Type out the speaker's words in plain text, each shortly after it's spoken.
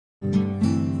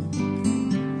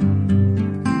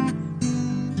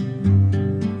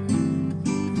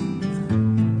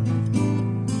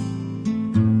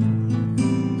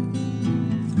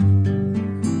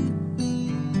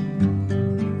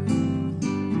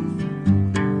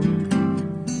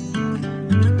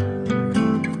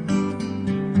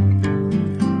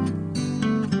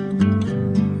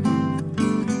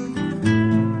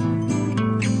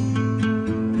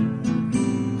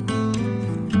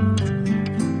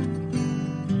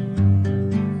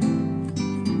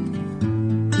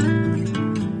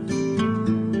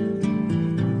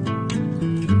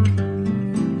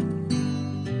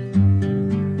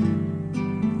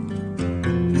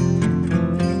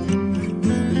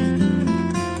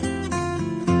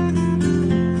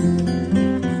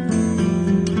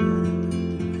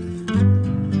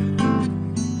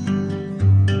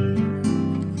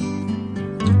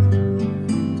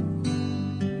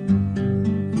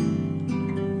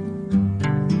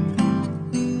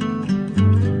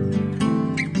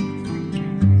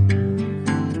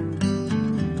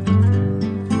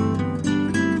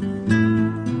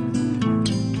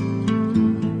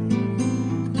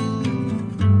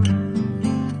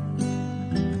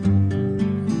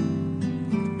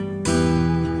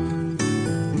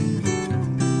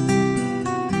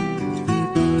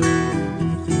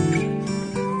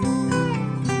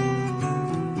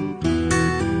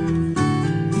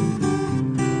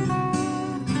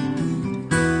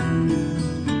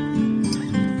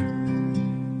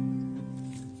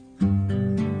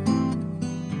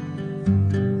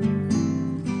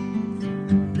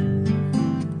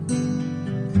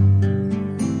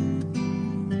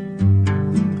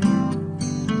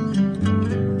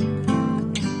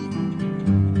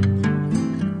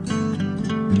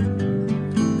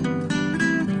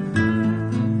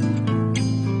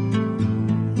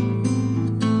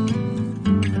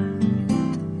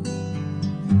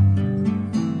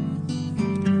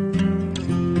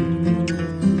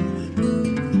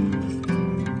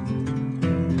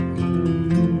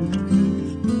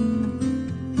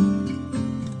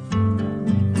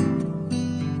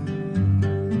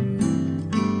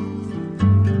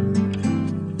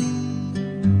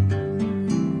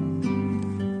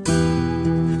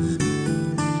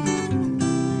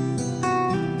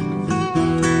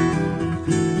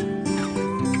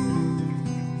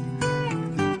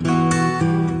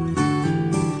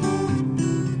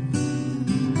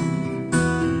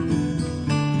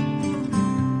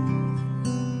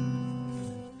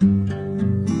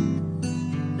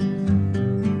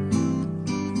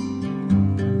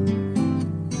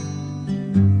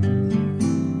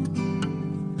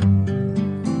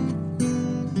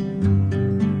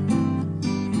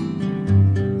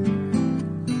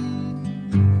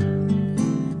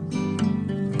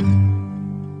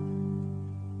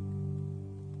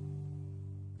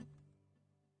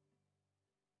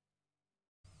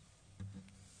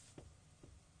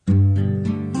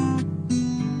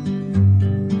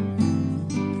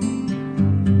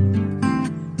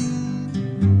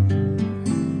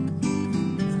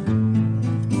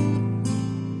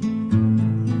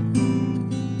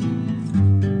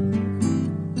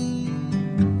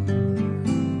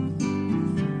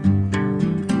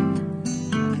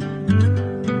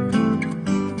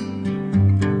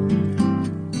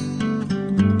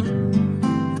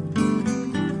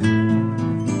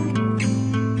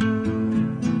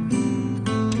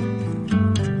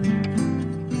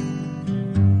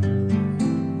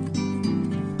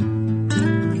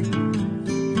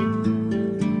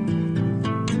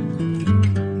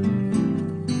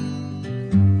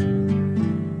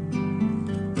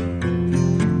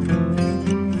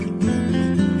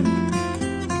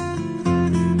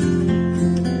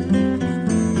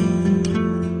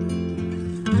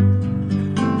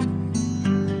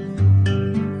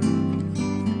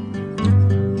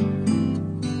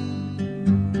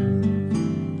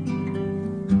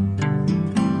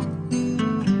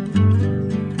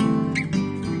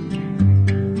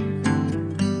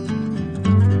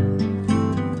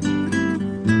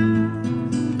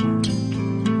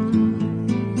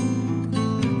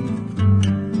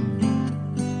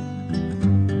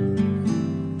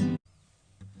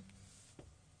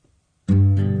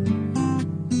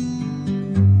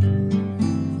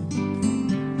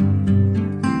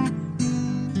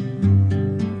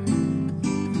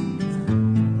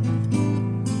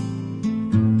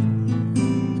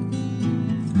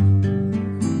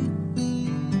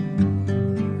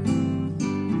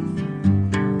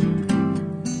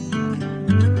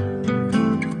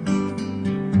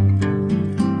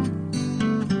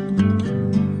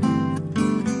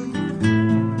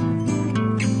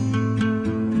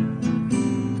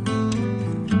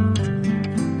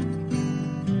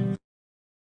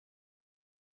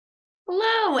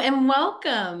and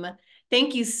welcome.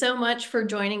 Thank you so much for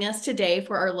joining us today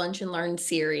for our Lunch and Learn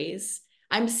series.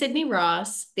 I'm Sydney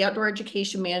Ross, the Outdoor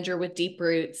Education Manager with Deep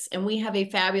Roots, and we have a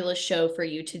fabulous show for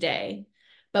you today.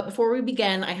 But before we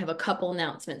begin, I have a couple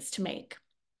announcements to make.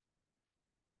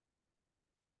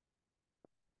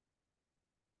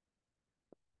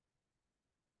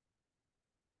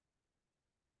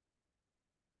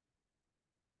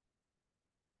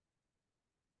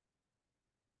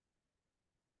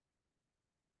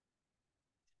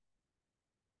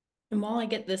 And while I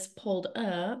get this pulled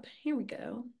up, here we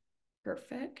go.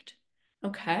 Perfect.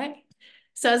 Okay.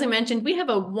 So as I mentioned, we have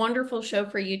a wonderful show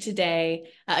for you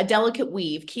today, A Delicate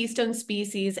Weave, Keystone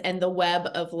Species and the Web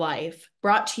of Life,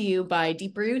 brought to you by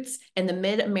Deep Roots and the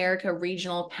Mid-America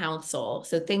Regional Council.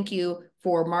 So thank you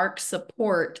for Mark's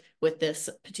support with this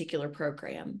particular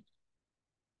program.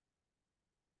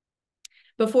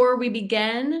 Before we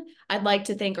begin, I'd like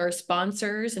to thank our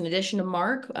sponsors. In addition to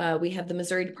Mark, we have the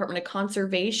Missouri Department of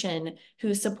Conservation,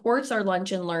 who supports our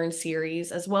Lunch and Learn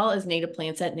series, as well as Native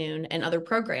Plants at Noon and other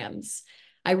programs.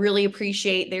 I really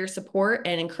appreciate their support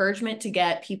and encouragement to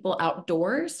get people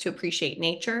outdoors to appreciate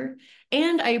nature.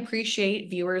 And I appreciate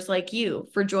viewers like you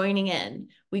for joining in.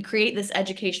 We create this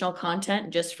educational content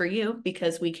just for you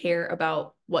because we care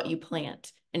about what you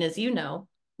plant. And as you know,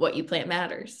 what you plant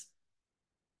matters.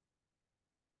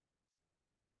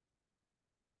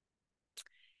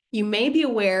 You may be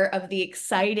aware of the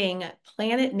exciting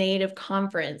Planet Native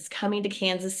Conference coming to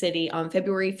Kansas City on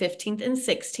February 15th and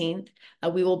 16th.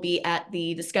 We will be at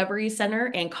the Discovery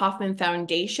Center and Kauffman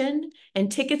Foundation,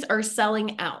 and tickets are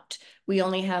selling out. We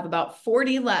only have about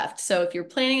 40 left, so if you're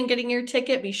planning on getting your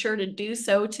ticket, be sure to do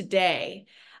so today.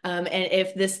 And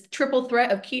if this triple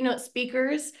threat of keynote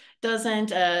speakers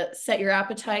doesn't set your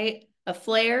appetite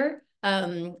aflame,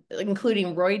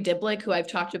 including Roy Diblick, who I've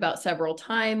talked about several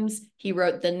times. He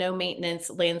wrote the No Maintenance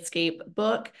Landscape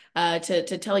book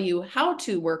to tell you how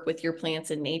to work with your plants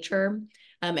in nature.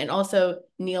 And also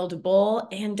Neil DeBull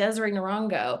and Desiree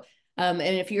Narango. And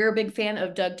if you're a big fan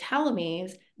of Doug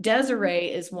Tallamy's,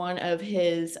 Desiree is one of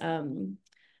his,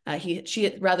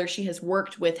 she has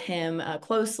worked with him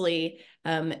closely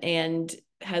and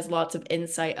has lots of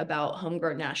insight about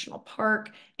Homegrown National Park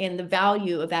and the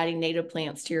value of adding native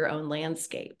plants to your own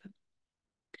landscape.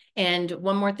 And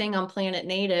one more thing on Planet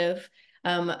Native,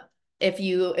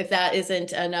 if that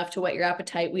isn't enough to whet your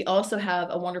appetite, we also have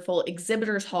a wonderful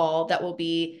exhibitors hall that will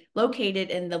be located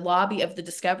in the lobby of the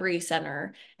Discovery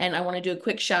Center. And I want to do a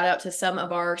quick shout out to some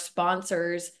of our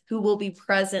sponsors who will be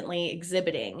presently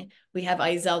exhibiting. We have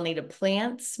Izell Native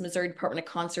Plants, Missouri Department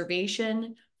of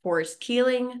Conservation, Forest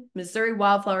Keeling, Missouri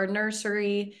Wildflower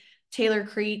Nursery, Taylor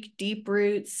Creek, Deep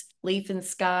Roots, Leaf and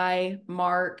Sky,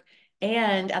 Mark,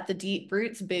 and at the Deep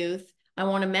Roots booth, I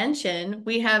want to mention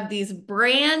we have these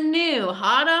brand new,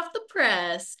 hot off the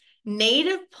press,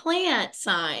 native plant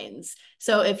signs.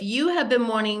 So if you have been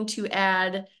wanting to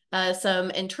add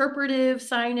some interpretive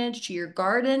signage to your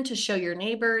garden to show your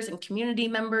neighbors and community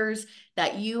members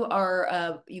that you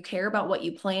care about what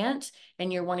you plant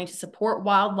and you're wanting to support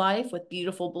wildlife with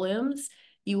beautiful blooms,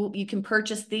 you can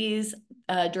purchase these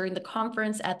during the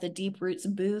conference at the Deep Roots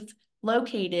booth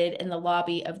located in the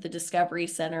lobby of the Discovery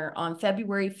Center on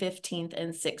February 15th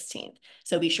and 16th.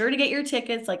 So be sure to get your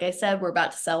tickets. Like I said, we're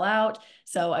about to sell out,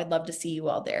 so I'd love to see you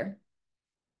all there.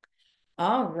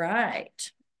 All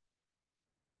right.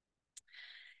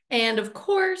 And of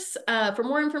course, for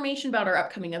more information about our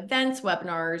upcoming events,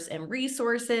 webinars, and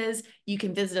resources, you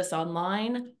can visit us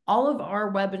online. All of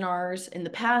our webinars in the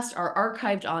past are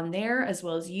archived on there as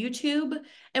well as YouTube.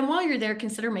 And while you're there,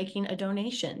 consider making a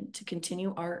donation to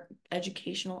continue our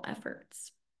educational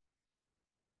efforts.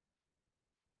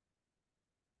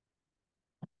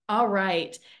 All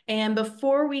right. And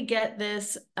before we get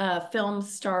this film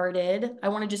started, I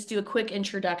want to just do a quick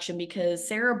introduction because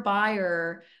Sarah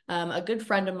Beyer, a good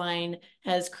friend of mine,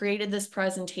 has created this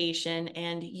presentation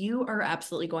and you are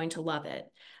absolutely going to love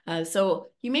it. So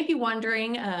you may be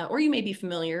wondering, or you may be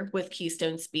familiar with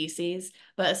Keystone Species,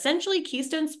 but essentially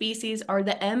Keystone Species are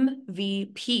the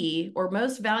MVP or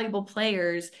most valuable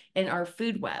players in our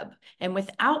food web. And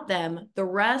without them, the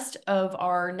rest of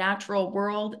our natural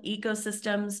world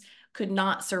ecosystems could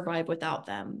not survive without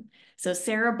them. So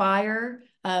Sarah Beyer,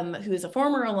 who is a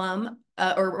former alum,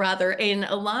 or rather an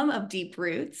alum of Deep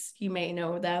Roots, you may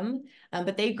know them,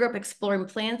 but they grew up exploring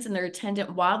plants and their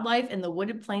attendant wildlife in the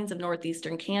wooded plains of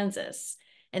northeastern Kansas.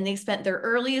 And they spent their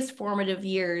earliest formative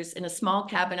years in a small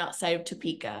cabin outside of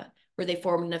Topeka, where they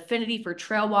formed an affinity for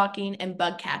trail walking and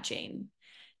bug catching.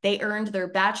 They earned their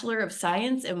Bachelor of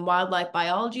Science in Wildlife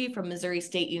Biology from Missouri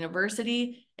State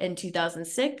University in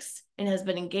 2006 and has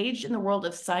been engaged in the world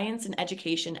of science and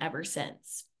education ever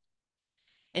since.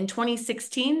 In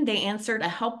 2016, they answered a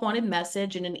help wanted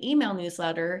message in an email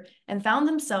newsletter and found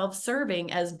themselves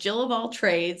serving as Jill of all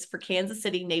trades for Kansas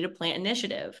City Native Plant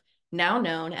Initiative, now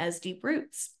known as Deep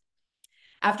Roots.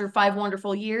 After 5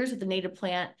 wonderful years with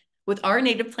our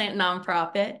native plant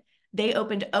nonprofit, they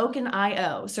opened Oak &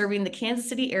 IO, serving the Kansas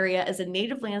City area as a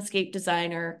native landscape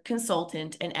designer,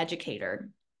 consultant, and educator.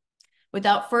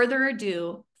 Without further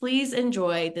ado, please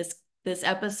enjoy this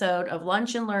episode of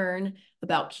Lunch and Learn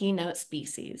about keynote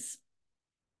species.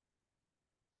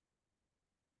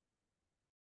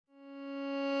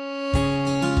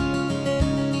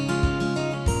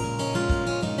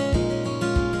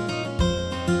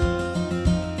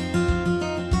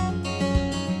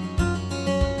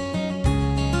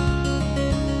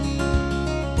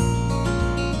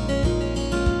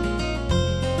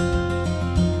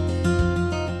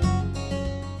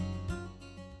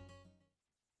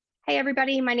 Hey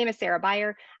everybody, my name is Sarah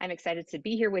Beyer. I'm excited to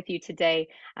be here with you today.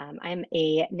 I'm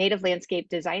a native landscape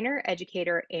designer,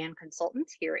 educator, and consultant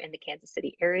here in the Kansas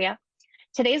City area.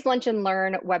 Today's Lunch and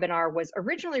Learn webinar was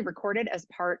originally recorded as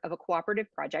part of a cooperative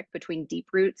project between Deep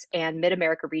Roots and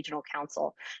Mid-America Regional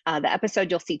Council. The episode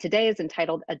you'll see today is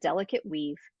entitled A Delicate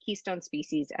Weave, Keystone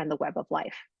Species and the Web of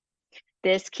Life.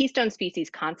 This keystone species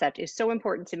concept is so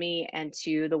important to me and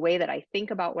to the way that I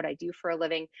think about what I do for a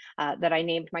living that I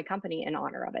named my company in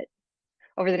honor of it.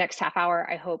 Over the next half hour,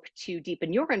 I hope to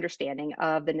deepen your understanding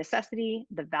of the necessity,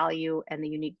 the value, and the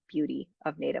unique beauty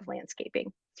of native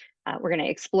landscaping. We're going to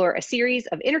explore a series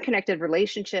of interconnected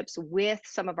relationships with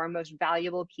some of our most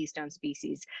valuable keystone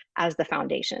species as the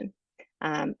foundation.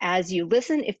 As you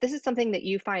listen, if this is something that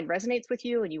you find resonates with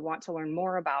you and you want to learn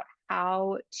more about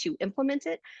how to implement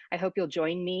it, I hope you'll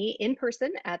join me in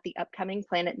person at the upcoming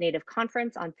Planet Native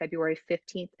Conference on February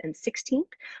 15th and 16th,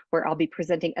 where I'll be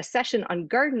presenting a session on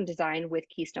garden design with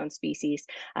keystone species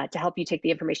to help you take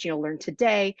the information you'll learn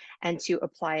today and to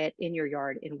apply it in your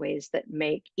yard in ways that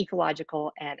make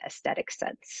ecological and aesthetic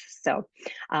sense. So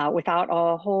without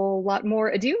a whole lot more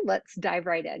ado, let's dive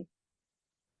right in.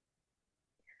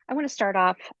 I want to start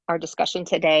off our discussion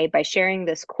today by sharing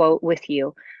this quote with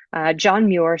you. John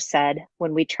Muir said,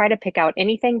 "When we try to pick out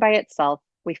anything by itself,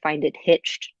 we find it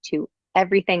hitched to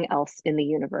everything else in the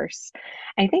universe."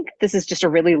 I think this is just a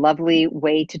really lovely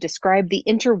way to describe the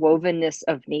interwovenness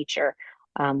of nature,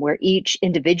 where each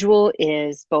individual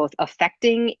is both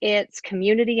affecting its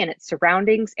community and its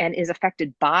surroundings and is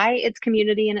affected by its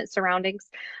community and its surroundings,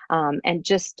 and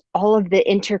just all of the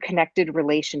interconnected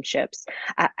relationships.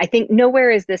 I think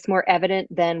nowhere is this more evident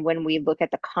than when we look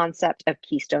at the concept of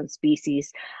keystone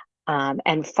species.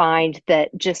 And find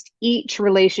that just each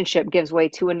relationship gives way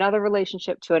to another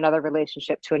relationship, to another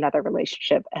relationship, to another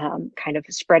relationship, kind of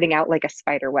spreading out like a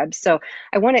spider web. So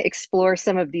I want to explore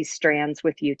some of these strands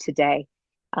with you today.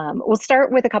 We'll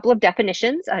start with a couple of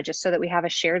definitions, just so that we have a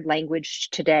shared language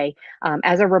today.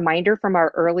 As a reminder from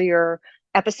our earlier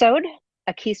episode,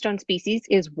 a keystone species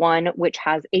is one which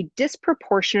has a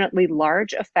disproportionately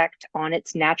large effect on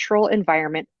its natural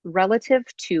environment relative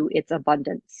to its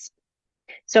abundance.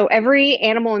 So every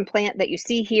animal and plant that you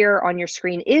see here on your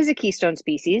screen is a keystone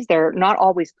species. They're not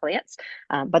always plants,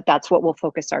 but that's what we'll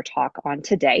focus our talk on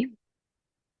today.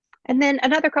 And then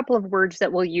another couple of words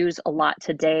that we'll use a lot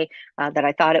today that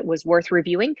I thought it was worth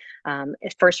reviewing.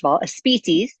 First of all, a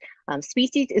species.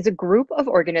 Species is a group of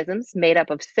organisms made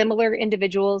up of similar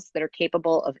individuals that are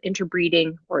capable of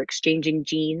interbreeding or exchanging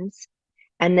genes.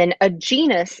 And then a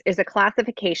genus is a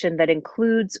classification that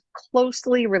includes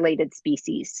closely related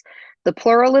species. The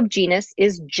plural of genus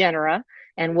is genera,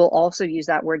 and we'll also use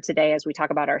that word today as we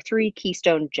talk about our 3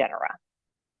 keystone genera.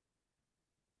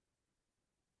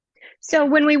 So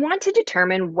when we want to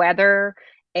determine whether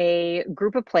a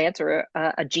group of plants or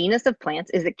a genus of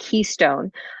plants is a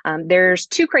keystone, there's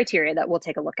 2 criteria that we'll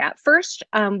take a look at. First,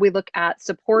 we look at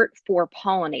support for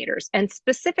pollinators, and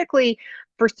specifically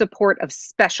for support of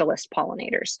specialist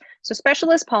pollinators. So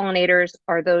specialist pollinators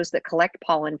are those that collect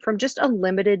pollen from just a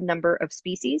limited number of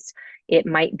species. It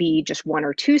might be just 1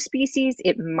 or 2 species.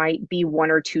 It might be 1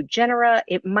 or 2 genera.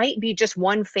 It might be just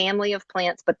 1 family of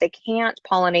plants, but they can't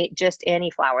pollinate just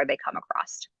any flower they come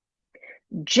across.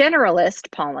 Generalist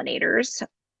pollinators,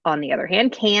 on the other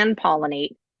hand, can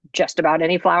pollinate just about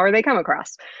any flower they come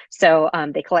across. So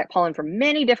they collect pollen from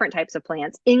many different types of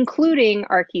plants, including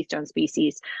our keystone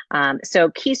species. So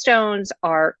keystones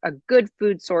are a good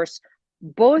food source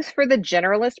both for the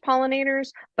generalist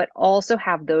pollinators, but also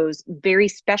have those very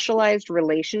specialized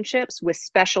relationships with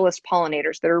specialist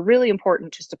pollinators that are really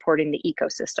important to supporting the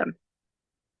ecosystem.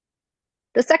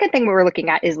 The second thing we're looking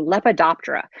at is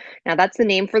Lepidoptera. Now, that's the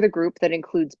name for the group that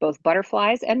includes both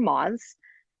butterflies and moths.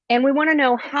 And we want to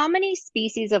know how many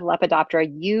species of Lepidoptera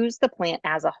use the plant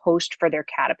as a host for their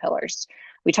caterpillars.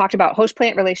 We talked about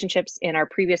host-plant relationships in our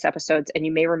previous episodes, and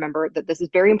you may remember that this is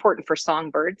very important for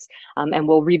songbirds, and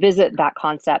we'll revisit that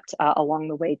concept along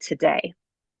the way today.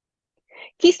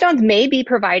 Keystones may be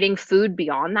providing food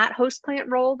beyond that host plant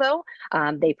role, though.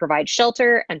 They provide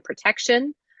shelter and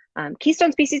protection.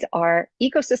 Keystone species are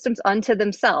ecosystems unto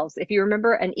themselves. If you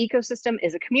remember, an ecosystem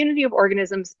is a community of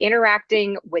organisms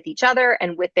interacting with each other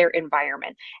and with their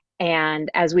environment. And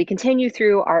as we continue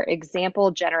through our example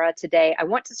genera today, I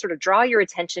want to sort of draw your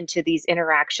attention to these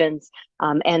interactions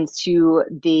and to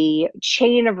the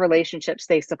chain of relationships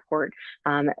they support.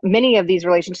 Many of these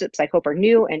relationships, I hope, are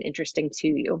new and interesting to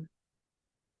you.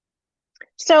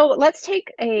 So let's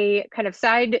take a kind of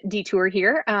side detour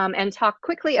here and talk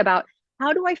quickly about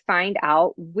how do I find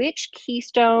out which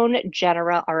keystone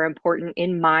genera are important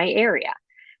in my area.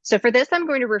 So for this, I'm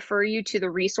going to refer you to the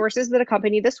resources that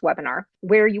accompany this webinar,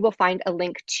 where you will find a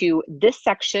link to this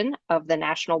section of the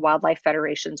National Wildlife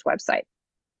Federation's website.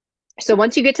 So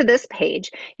once you get to this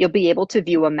page, you'll be able to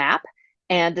view a map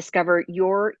and discover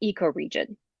your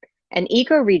ecoregion. An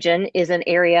ecoregion is an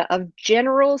area of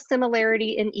general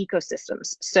similarity in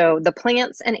ecosystems. So the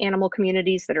plants and animal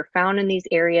communities that are found in these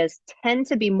areas tend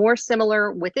to be more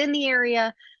similar within the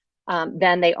area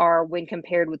than they are when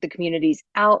compared with the communities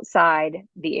outside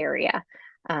the area.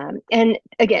 And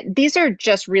again, these are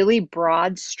just really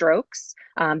broad strokes.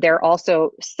 There are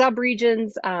also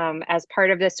subregions as part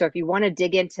of this. So if you want to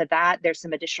dig into that, there's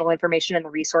some additional information in the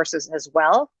resources as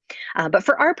well. But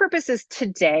for our purposes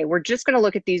today, we're just going to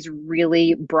look at these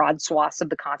really broad swaths of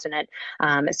the continent.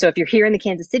 So if you're here in the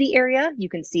Kansas City area, you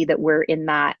can see that we're in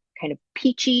that kind of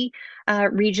peachy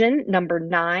region, number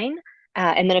 9.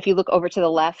 And then if you look over to the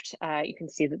left, you can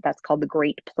see that that's called the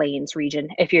Great Plains region.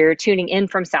 If you're tuning in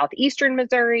from southeastern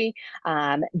Missouri,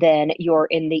 then you're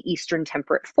in the eastern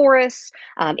temperate forests.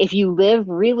 If you live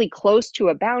really close to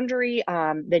a boundary,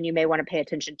 then you may want to pay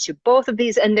attention to both of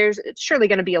these, and there's surely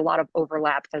going to be a lot of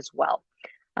overlap as well.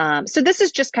 So this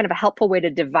is just kind of a helpful way to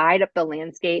divide up the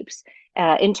landscapes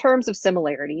in terms of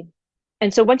similarity.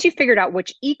 And so once you've figured out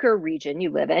which ecoregion you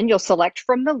live in, you'll select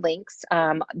from the links.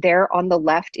 There on the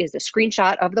left is a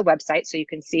screenshot of the website. So you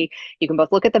can see, you can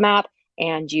both look at the map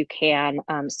and you can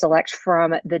select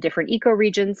from the different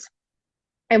ecoregions.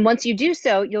 And once you do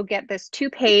so, you'll get this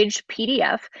 2-page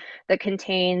PDF that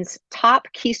contains top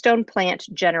keystone plant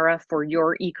genera for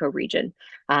your ecoregion.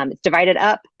 It's divided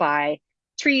up by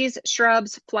trees,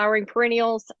 shrubs, flowering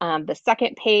perennials. The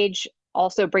second page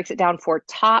also breaks it down for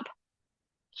top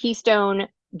keystone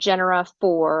genera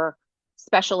for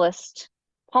specialist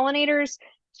pollinators,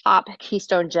 top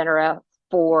keystone genera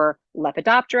for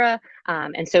Lepidoptera.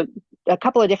 And so a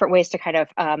couple of different ways to kind of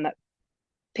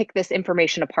pick this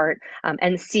information apart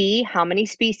and see how many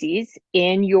species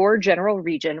in your general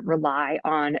region rely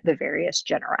on the various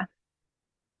genera.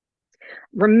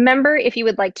 Remember, if you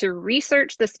would like to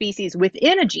research the species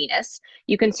within a genus,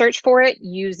 you can search for it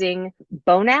using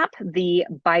BONAP, the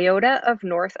Biota of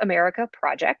North America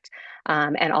project.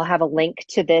 And I'll have a link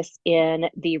to this in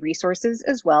the resources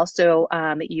as well. So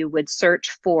you would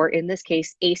search for, in this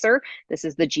case, Acer. This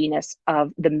is the genus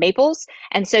of the maples.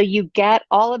 And so you get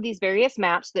all of these various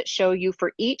maps that show you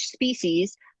for each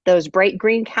species. Those bright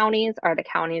green counties are the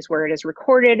counties where it is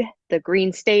recorded. The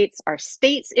green states are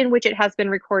states in which it has been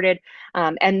recorded.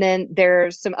 And then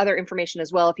there's some other information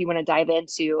as well if you want to dive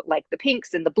into like the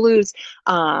pinks and the blues.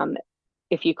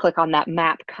 If you click on that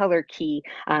map color key,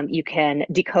 you can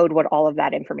decode what all of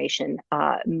that information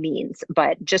means.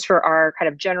 But just for our kind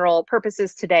of general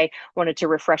purposes today, wanted to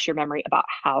refresh your memory about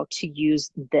how to use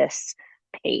this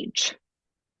page.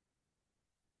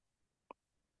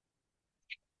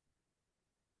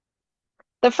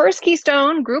 The first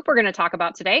keystone group we're going to talk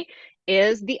about today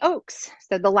is the oaks.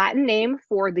 So the Latin name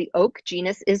for the oak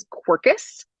genus is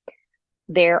Quercus.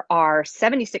 There are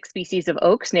 76 species of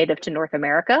oaks native to North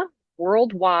America.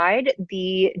 Worldwide,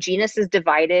 the genus is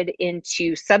divided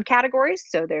into subcategories.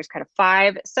 So there's kind of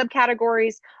 5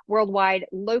 subcategories worldwide.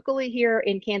 Locally here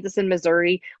in Kansas and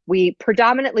Missouri, we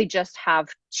predominantly just have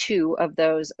 2 of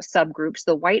those subgroups,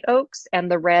 the white oaks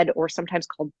and the red, or sometimes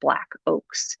called black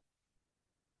oaks.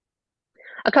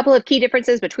 A couple of key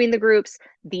differences between the groups.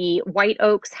 The white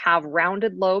oaks have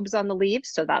rounded lobes on the leaves,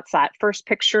 so that's that first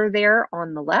picture there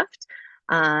on the left.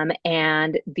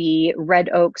 And the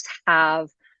red oaks have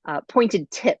pointed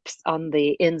tips on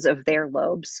the ends of their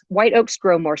lobes. White oaks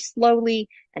grow more slowly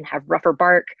and have rougher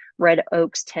bark. Red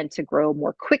oaks tend to grow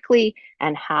more quickly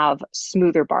and have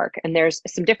smoother bark. And there's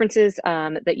some differences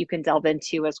that you can delve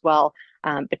into as well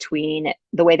between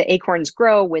the way the acorns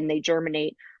grow when they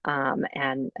germinate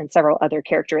and several other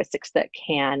characteristics that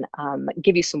can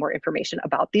give you some more information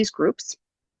about these groups.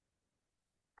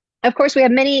 Of course, we have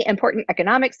many important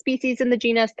economic species in the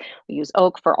genus. We use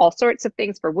oak for all sorts of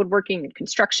things, for woodworking and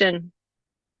construction.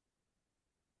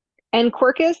 And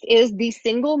Quercus is the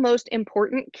single most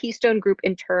important keystone group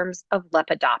in terms of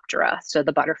Lepidoptera, so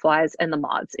the butterflies and the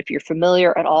moths. If you're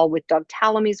familiar at all with Doug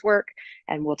Tallamy's work,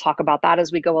 and we'll talk about that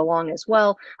as we go along as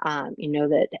well, you know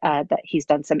that he's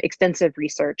done some extensive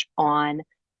research on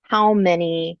how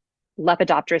many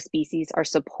Lepidoptera species are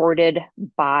supported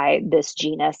by this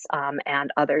genus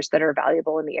and others that are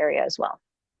valuable in the area as well.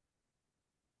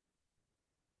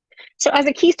 So as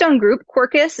a keystone group,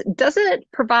 Quercus doesn't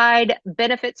provide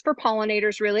benefits for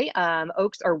pollinators really.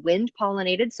 Oaks are wind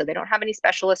pollinated, so they don't have any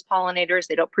specialist pollinators.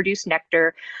 They don't produce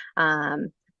nectar.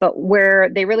 But where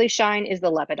they really shine is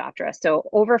the Lepidoptera. So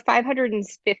over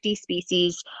 550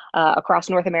 species across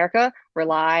North America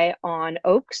rely on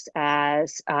oaks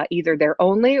as either their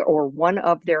only or one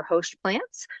of their host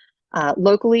plants.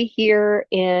 Locally here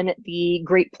in the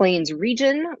Great Plains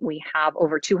region, we have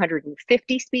over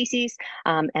 250 species,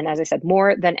 and as I said,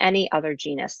 more than any other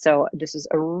genus. So this is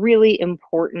a really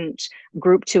important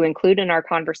group to include in our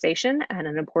conversation and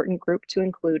an important group to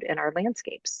include in our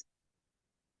landscapes.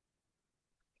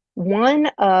 One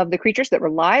of the creatures that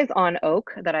relies on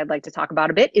oak that I'd like to talk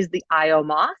about a bit is the Io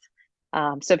moth.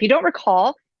 So if you don't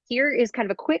recall, here is kind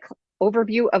of a quick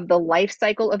overview of the life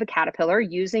cycle of a caterpillar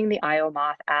using the Io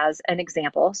moth as an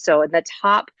example. So in the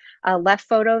top left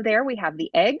photo there, we have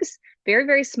the eggs, very,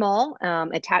 very small,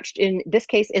 attached in this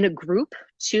case in a group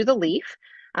to the leaf.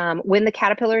 When the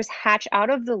caterpillars hatch out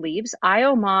of the leaves,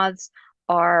 Io moths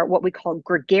are what we call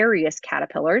gregarious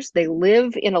caterpillars. They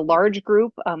live in a large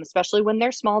group, especially when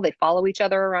they're small. They follow each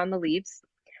other around the leaves.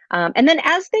 And then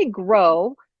as they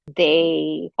grow,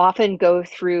 they often go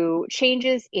through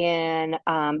changes in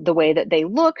the way that they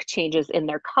look, changes in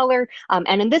their color.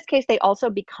 And in this case, they also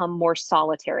become more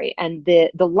solitary. And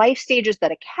the life stages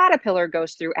that a caterpillar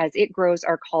goes through as it grows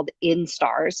are called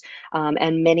instars.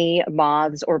 And many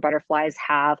moths or butterflies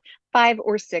have 5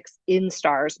 or 6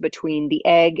 instars between the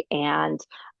egg and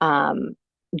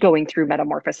going through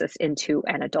metamorphosis into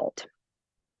an adult.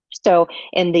 So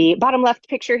in the bottom left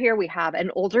picture here, we have an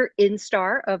older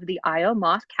instar of the Io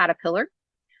moth caterpillar.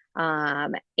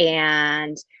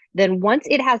 And then once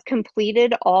it has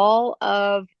completed all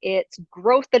of its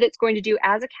growth that it's going to do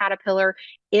as a caterpillar,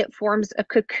 it forms a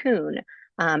cocoon.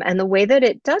 And the way that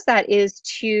it does that is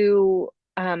to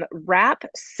wrap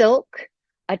silk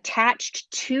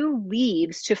attached to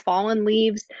leaves, to fallen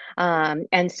leaves.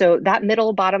 And so that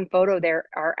middle bottom photo there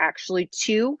are actually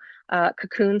 2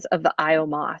 cocoons of the Io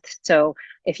moth. So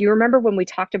if you remember when we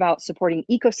talked about supporting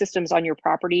ecosystems on your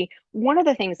property, one of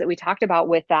the things that we talked about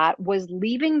with that was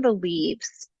leaving the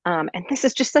leaves. And this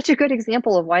is just such a good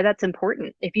example of why that's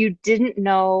important. If you didn't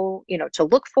know, to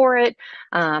look for it,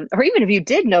 or even if you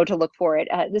did know to look for it,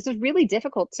 this is really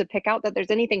difficult to pick out that there's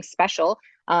anything special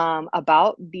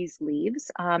about these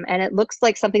leaves. And it looks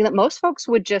like something that most folks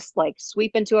would just like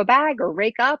sweep into a bag or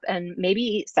rake up and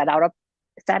maybe set out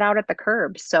at the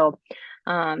curb. So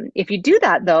if you do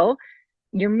that though,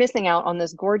 you're missing out on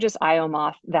this gorgeous Io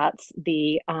moth. That's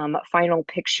the final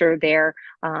picture there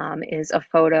is a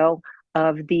photo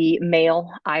of the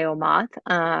male Io moth.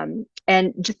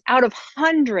 And just out of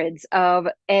hundreds of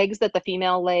eggs that the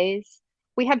female lays,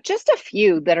 we have just a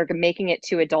few that are making it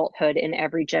to adulthood in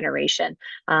every generation.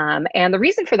 And the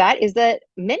reason for that is that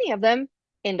many of them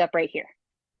end up right here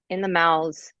in the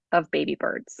mouths of baby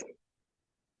birds.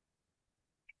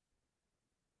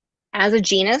 As a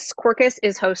genus, Quercus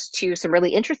is host to some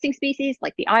really interesting species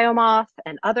like the Io moth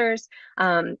and others,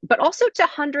 but also to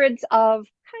hundreds of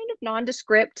kind of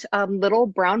nondescript little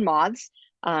brown moths.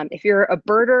 If you're a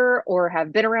birder or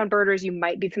have been around birders, you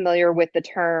might be familiar with the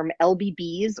term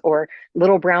LBBs or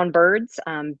little brown birds.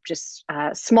 Just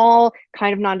small,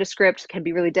 kind of nondescript, can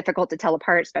be really difficult to tell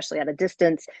apart, especially at a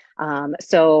distance.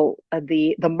 So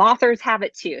the mothers have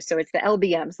it too. So it's the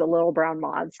LBMs, the little brown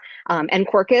moths. And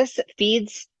Quercus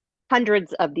feeds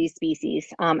hundreds of these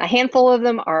species. A handful of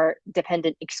them are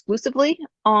dependent exclusively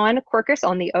on Quercus,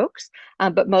 on the oaks,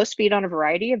 but most feed on a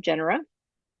variety of genera.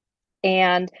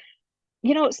 And,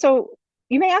 so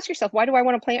you may ask yourself, why do I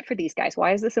want to plant for these guys?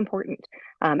 Why is this important?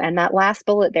 And that last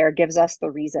bullet there gives us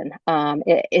the reason.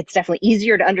 It's definitely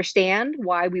easier to understand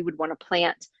why we would want to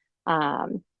plant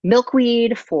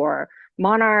milkweed for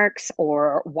monarchs,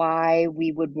 or why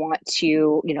we would want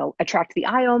to, attract the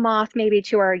Io moth maybe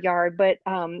to our yard. But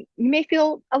you may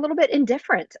feel a little bit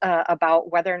indifferent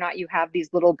about whether or not you have these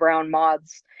little brown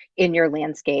moths in your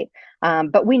landscape.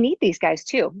 But we need these guys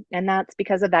too. And that's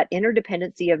because of that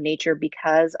interdependency of nature,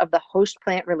 because of the host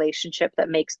plant relationship that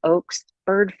makes oaks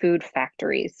bird food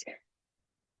factories.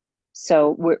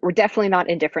 So we're definitely not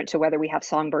indifferent to whether we have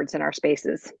songbirds in our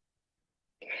spaces.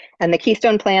 And the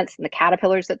keystone plants and the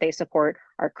caterpillars that they support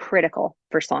are critical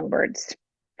for songbirds.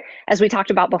 As we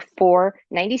talked about before,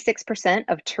 96%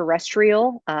 of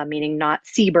terrestrial, meaning not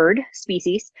seabird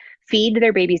species, feed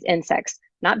their babies insects,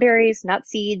 not berries, not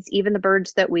seeds, even the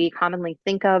birds that we commonly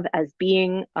think of as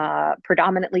being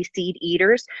predominantly seed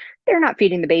eaters. They're not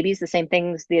feeding the babies the same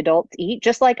things the adults eat,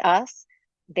 just like us.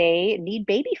 They need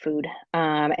baby food,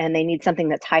 and they need something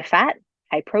that's high fat,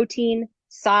 high protein,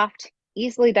 soft,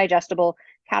 easily digestible.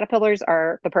 Caterpillars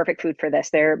are the perfect food for this.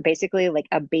 They're basically like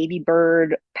a baby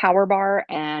bird power bar,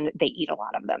 and they eat a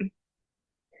lot of them.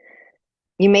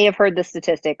 You may have heard the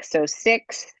statistic. So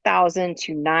 6,000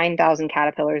 to 9,000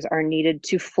 caterpillars are needed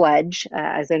to fledge,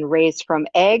 as in raise from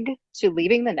egg to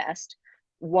leaving the nest,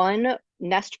 one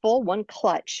nestful, one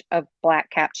clutch of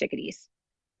black-capped chickadees.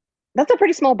 That's a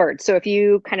pretty small bird. So if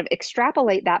you kind of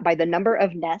extrapolate that by the number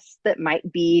of nests that might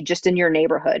be just in your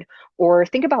neighborhood, or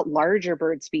think about larger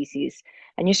bird species,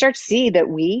 and you start to see that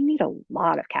we need a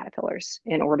lot of caterpillars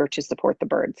in order to support the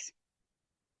birds.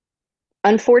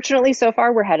 Unfortunately, so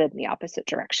far, we're headed in the opposite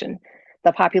direction.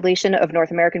 The population of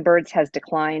North American birds has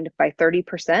declined by 30%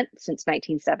 since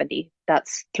 1970.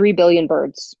 That's 3 billion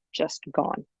birds just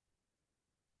gone.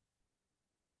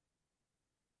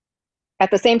 At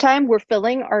the same time, we're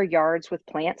filling our yards with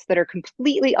plants that are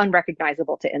completely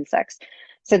unrecognizable to insects.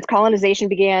 Since colonization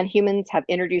began, humans have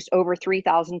introduced over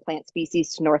 3,000 plant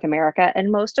species to North America,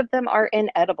 and most of them are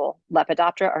inedible.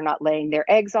 Lepidoptera are not laying their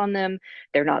eggs on them.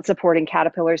 They're not supporting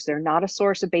caterpillars. They're not a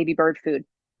source of baby bird food.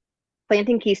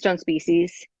 Planting keystone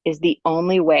species is the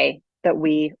only way that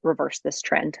we reverse this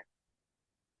trend.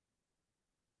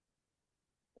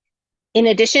 In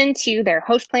addition to their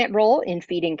host plant role in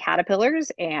feeding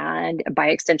caterpillars and by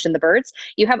extension the birds,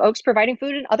 you have oaks providing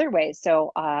food in other ways.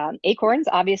 So acorns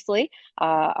obviously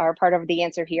are part of the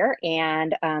answer here,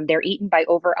 and they're eaten by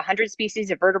over 100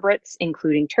 species of vertebrates,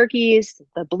 including turkeys,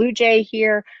 the blue jay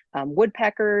here,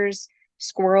 woodpeckers,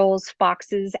 squirrels,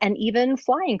 foxes, and even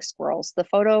flying squirrels. The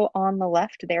photo on the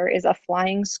left there is a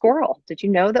flying squirrel. Did you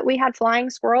know that we had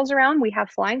flying squirrels around? We have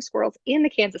flying squirrels in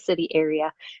the Kansas City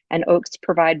area, and oaks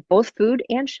provide both food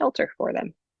and shelter for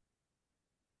them.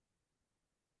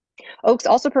 Oaks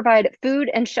also provide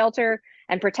food and shelter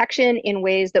and protection in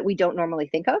ways that we don't normally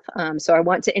think of. So I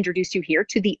want to introduce you here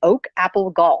to the oak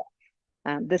apple gall.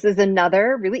 This is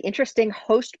another really interesting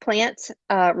host plant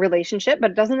relationship, but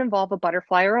it doesn't involve a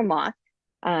butterfly or a moth.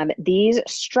 These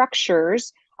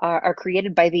structures are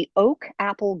created by the oak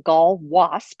apple gall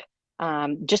wasp,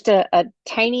 just a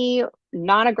tiny,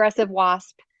 non-aggressive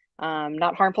wasp,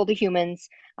 not harmful to humans,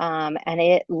 and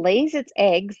it lays its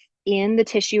eggs in the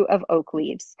tissue of oak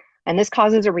leaves. And this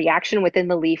causes a reaction within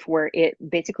the leaf where it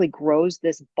basically grows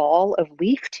this ball of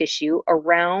leaf tissue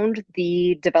around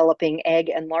the developing egg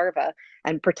and larva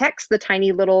and protects the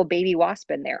tiny little baby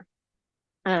wasp in there.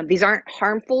 These aren't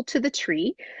harmful to the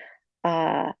tree.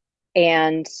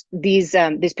 And these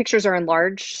pictures are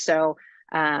enlarged. So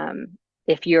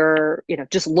if you're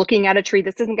just looking at a tree,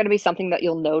 this isn't going to be something that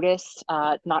you'll notice,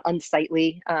 not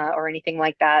unsightly or anything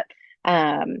like that.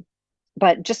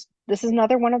 But just this is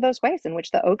another one of those ways in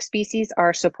which the oak species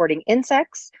are supporting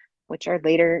insects, which are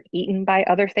later eaten by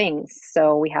other things.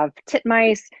 So we have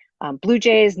titmice, blue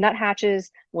jays,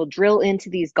 nuthatches will drill into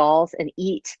these galls and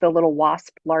eat the little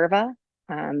wasp larvae.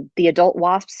 The adult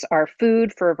wasps are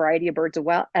food for a variety of birds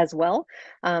as well.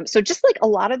 So just like a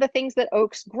lot of the things that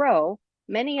oaks grow,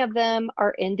 many of them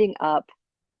are ending up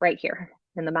right here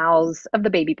in the mouths of the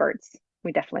baby birds.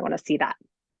 We definitely want to see that.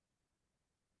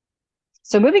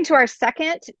 So moving to our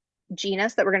second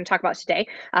genus that we're going to talk about today,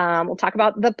 we'll talk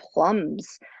about the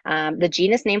plums. The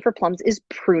genus name for plums is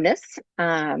Prunus.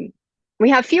 We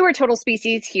have fewer total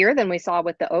species here than we saw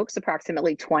with the oaks,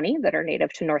 approximately 20 that are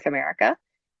native to North America.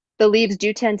 The leaves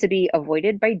do tend to be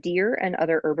avoided by deer and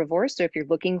other herbivores. So if you're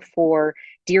looking for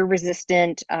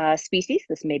deer-resistant species,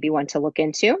 this may be one to look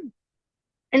into.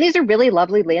 And these are really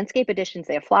lovely landscape additions.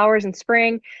 They have flowers in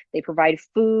spring. They provide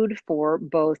food for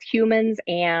both humans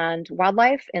and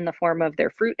wildlife in the form of their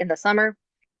fruit in the summer.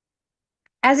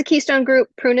 As a keystone group,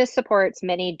 Prunus supports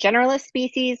many generalist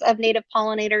species of native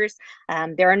pollinators.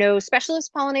 There are no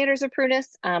specialist pollinators of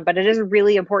Prunus, but it is a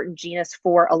really important genus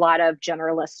for a lot of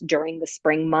generalists during the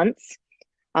spring months.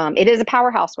 It is a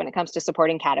powerhouse when it comes to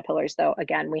supporting caterpillars, though.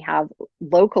 Again, we have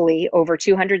locally over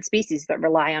 200 species that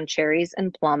rely on cherries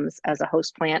and plums as a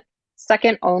host plant,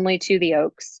 second only to the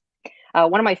oaks.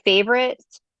 One of my favorite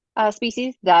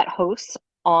species that hosts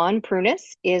on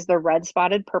prunus is the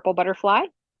red-spotted purple butterfly.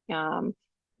 Um,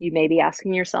 you may be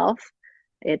asking yourself,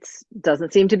 it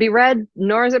doesn't seem to be red,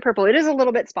 nor is it purple. It is a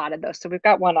little bit spotted though, so we've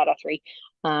got 1 out of 3.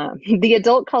 The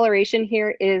adult coloration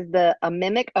here is a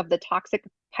mimic of the toxic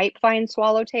pipevine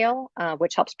swallowtail,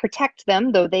 which helps protect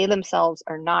them, though they themselves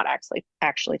are not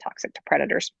actually toxic to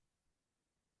predators.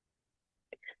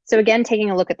 So again,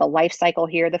 taking a look at the life cycle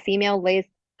here, the female lays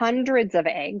hundreds of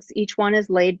eggs. Each one is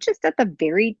laid just at the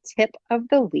very tip of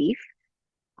the leaf.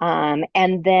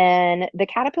 And then the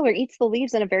caterpillar eats the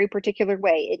leaves in a very particular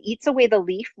way. It eats away the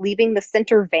leaf, leaving the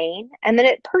center vein, and then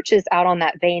it perches out on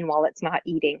that vein while it's not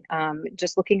eating,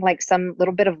 just looking like some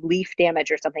little bit of leaf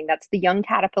damage or something. That's the young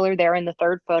caterpillar there in the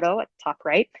third photo at the top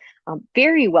right.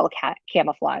 Very well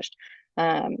camouflaged.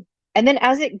 And then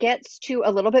as it gets to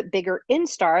a little bit bigger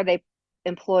instar, they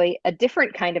employ a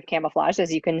different kind of camouflage,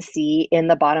 as you can see in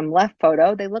the bottom left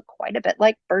photo. They look quite a bit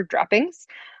like bird droppings.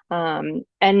 And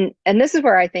this is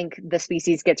where I think the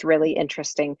species gets really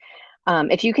interesting.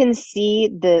 If you can see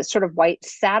the sort of white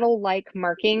saddle-like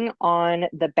marking on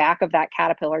the back of that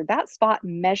caterpillar, that spot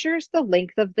measures the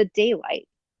length of the daylight.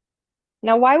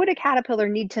 Now, why would a caterpillar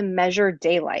need to measure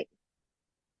daylight?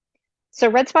 So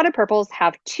red-spotted purples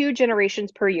have 2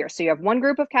 generations per year. So you have one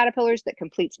group of caterpillars that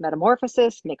completes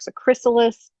metamorphosis, makes a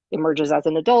chrysalis, emerges as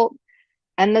an adult.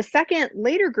 And the second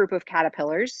later group of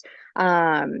caterpillars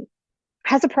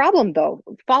has a problem though.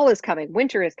 Fall is coming,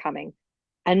 winter is coming.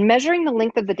 And measuring the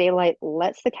length of the daylight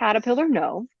lets the caterpillar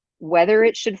know whether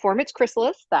it should form its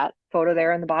chrysalis, that photo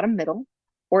there in the bottom middle,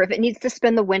 or if it needs to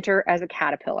spend the winter as a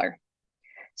caterpillar.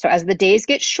 So as the days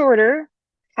get shorter,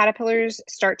 caterpillars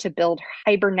start to build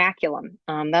hibernaculum.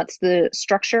 That's the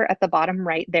structure at the bottom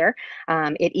right there.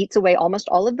 It eats away almost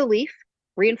all of the leaf,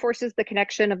 reinforces the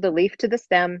connection of the leaf to the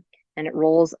stem, and it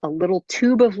rolls a little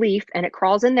tube of leaf and it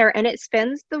crawls in there and it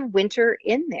spends the winter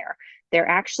in there. They're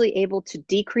actually able to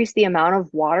decrease the amount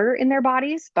of water in their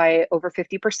bodies by over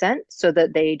 50% so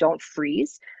that they don't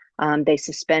freeze. They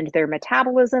suspend their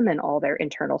metabolism and all their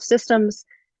internal systems.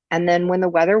 And then when the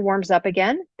weather warms up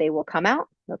again, they will come out,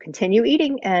 they'll continue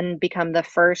eating and become the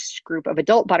first group of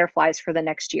adult butterflies for the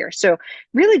next year. So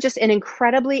really just an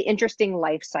incredibly interesting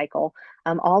life cycle,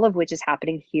 all of which is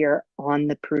happening here on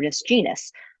the Prunus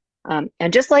genus.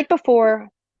 And just like before,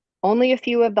 only a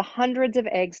few of the hundreds of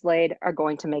eggs laid are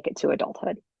going to make it to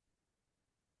adulthood.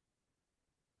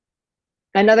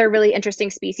 Another really interesting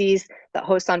species that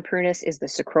hosts on Prunus is the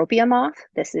Cecropia moth.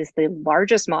 This is the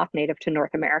largest moth native to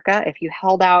North America. If you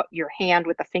held out your hand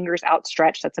with the fingers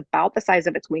outstretched, that's about the size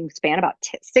of its wingspan, about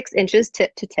 6 inches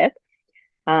tip to tip.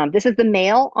 This is the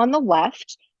male on the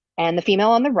left and the female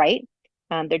on the right.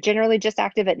 They're generally just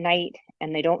active at night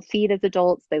and they don't feed as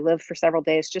adults. They live for several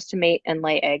days just to mate and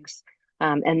lay eggs.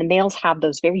 And the males have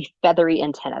those very feathery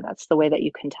antennae. That's the way that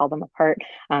you can tell them apart.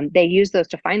 They use those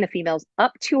to find the females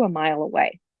up to a mile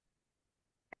away.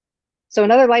 So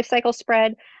another life cycle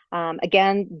spread.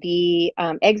 Again, the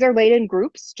eggs are laid in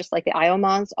groups, just like the Io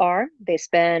moths are. They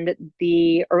spend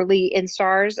the early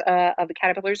instars of the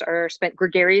caterpillars are spent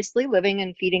gregariously living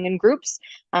and feeding in groups,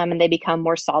 and they become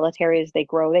more solitary as they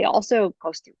grow. They also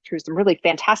go through some really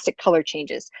fantastic color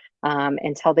changes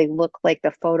until they look like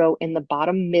the photo in the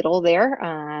bottom middle there.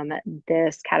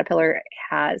 This caterpillar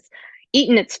has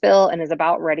eaten its fill and is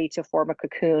about ready to form a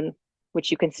cocoon,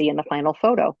 which you can see in the final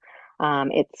photo.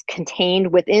 It's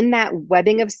contained within that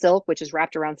webbing of silk, which is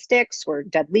wrapped around sticks or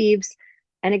dead leaves.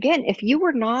 And again, if you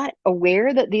were not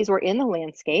aware that these were in the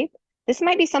landscape, this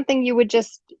might be something you would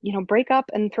just, break up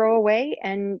and throw away,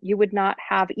 and you would not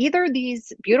have either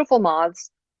these beautiful moths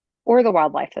or the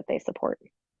wildlife that they support.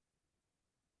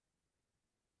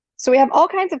 So we have all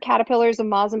kinds of caterpillars and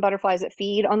moths and butterflies that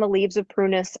feed on the leaves of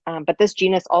Prunus, but this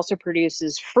genus also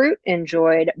produces fruit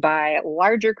enjoyed by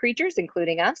larger creatures,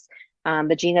 including us.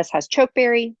 The genus has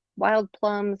chokeberry, wild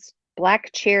plums, black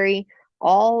cherry,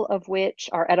 all of which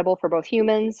are edible for both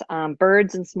humans,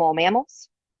 birds, and small mammals.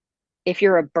 If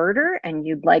you're a birder and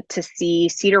you'd like to see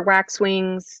cedar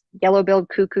waxwings, yellow-billed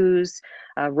cuckoos,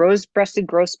 rose-breasted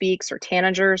grosbeaks, or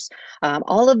tanagers,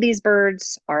 all of these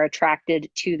birds are attracted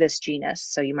to this genus.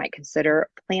 So you might consider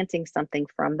planting something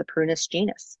from the Prunus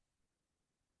genus.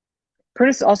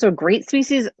 Prunus is also a great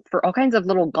species for all kinds of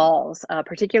little galls,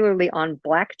 particularly on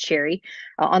black cherry.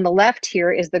 On the left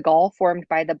here is the gall formed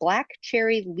by the black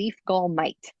cherry leaf gall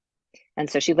mite. And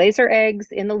so she lays her eggs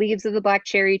in the leaves of the black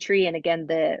cherry tree. And again,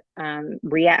 the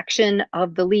reaction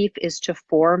of the leaf is to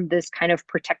form this kind of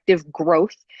protective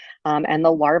growth. And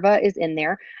the larva is in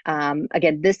there.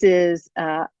 Again, this is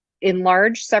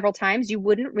enlarged several times. You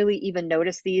wouldn't really even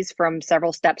notice these from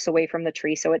several steps away from the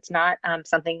tree. So it's not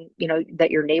something,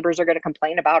 that your neighbors are going to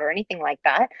complain about or anything like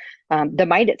that. The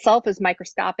mite itself is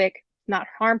microscopic, not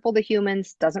harmful to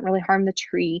humans, doesn't really harm the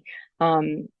tree.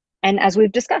 And as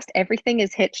we've discussed, everything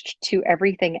is hitched to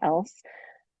everything else.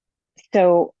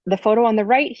 So the photo on the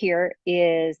right here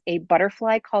is a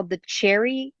butterfly called the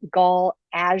cherry gall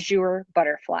azure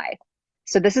butterfly.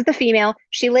 So this is the female.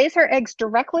 She lays her eggs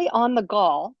directly on the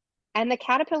gall, and the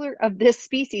caterpillar of this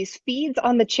species feeds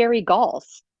on the cherry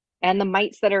galls and the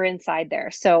mites that are inside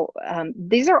there. So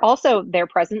these are also, they're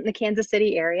present in the Kansas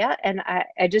City area. And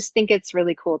I just think it's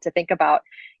really cool to think about,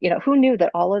 who knew that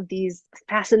all of these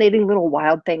fascinating little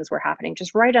wild things were happening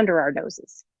just right under our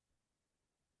noses.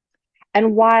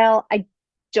 And while I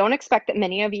don't expect that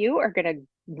many of you are going to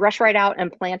rush right out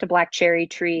and plant a black cherry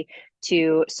tree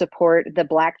to support the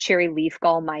black cherry leaf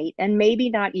gall mite, and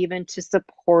maybe not even to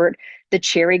support the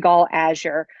cherry gall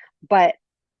azure, but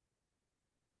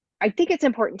I think it's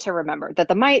important to remember that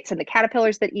the mites and the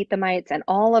caterpillars that eat the mites and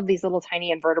all of these little tiny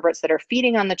invertebrates that are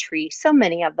feeding on the tree, so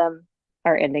many of them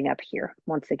are ending up here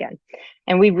once again.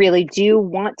 And we really do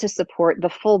want to support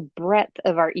the full breadth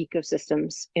of our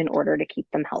ecosystems in order to keep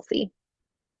them healthy.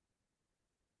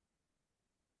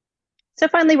 So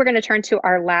finally, we're going to turn to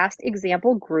our last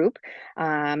example group,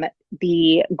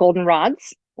 the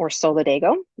goldenrods or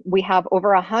solidago. We have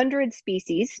over 100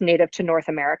 species native to North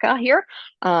America here,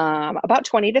 about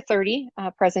 20 to 30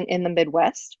 present in the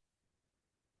Midwest.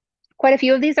 Quite a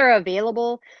few of these are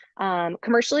available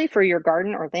commercially for your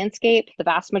garden or landscape. The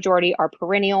vast majority are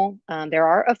perennial. There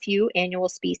are a few annual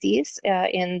species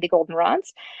in the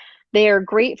goldenrods. They are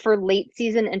great for late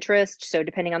season interest. So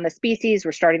depending on the species,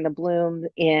 we're starting to bloom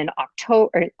in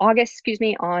August,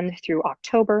 on through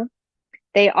October.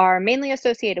 They are mainly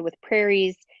associated with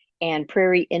prairies and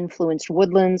prairie influenced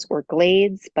woodlands or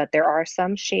glades, but there are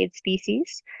some shade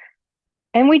species.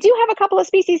 And we do have a couple of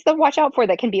species to watch out for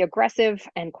that can be aggressive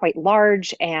and quite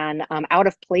large and out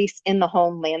of place in the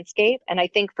home landscape. And I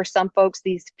think for some folks,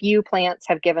 these few plants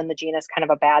have given the genus kind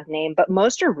of a bad name, but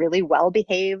most are really well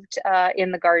behaved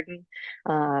in the garden.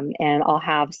 And I'll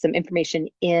have some information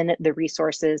in the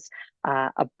resources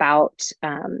about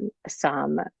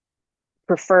some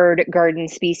preferred garden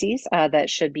species that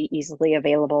should be easily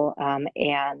available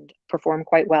and perform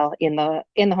quite well in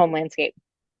the home landscape.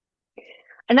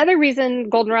 Another reason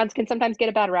goldenrods can sometimes get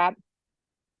a bad rap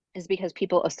is because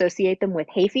people associate them with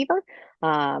hay fever.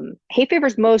 Hay fever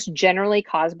is most generally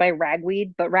caused by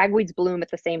ragweed, but ragweeds bloom at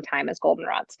the same time as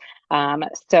goldenrods.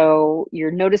 So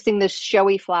you're noticing this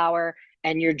showy flower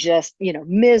and you're just,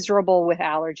 miserable with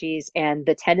allergies. And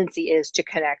the tendency is to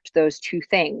connect those two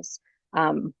things.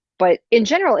 But in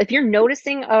general, if you're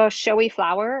noticing a showy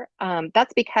flower,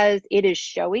 that's because it is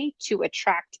showy to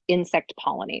attract insect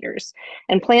pollinators.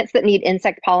 And plants that need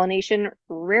insect pollination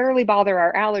rarely bother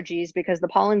our allergies because the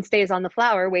pollen stays on the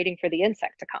flower waiting for the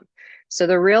insect to come. So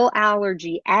the real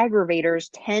allergy aggravators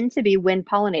tend to be wind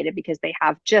pollinated because they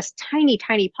have just tiny,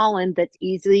 tiny pollen that's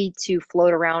easy to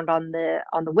float around on the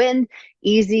wind,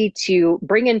 easy to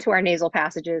bring into our nasal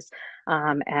passages,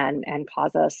 and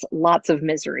cause us lots of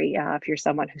misery if you're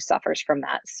someone who suffers from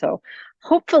that. So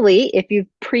hopefully, if you've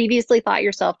previously thought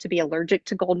yourself to be allergic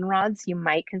to goldenrods, you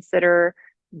might consider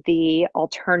the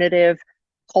alternative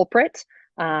culprit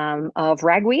of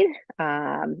ragweed.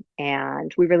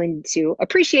 And we really need to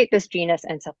appreciate this genus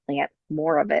and to plant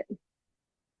more of it.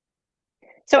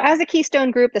 So as a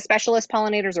Keystone group, the specialist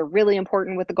pollinators are really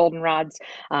important with the goldenrods.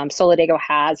 Solidago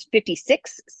has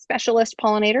 56 specialist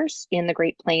pollinators in the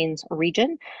Great Plains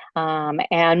region,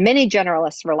 and many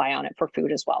generalists rely on it for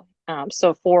food as well.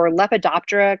 So for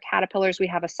Lepidoptera caterpillars, we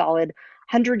have a solid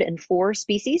 104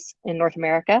 species in North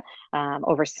America,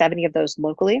 over 70 of those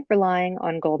locally relying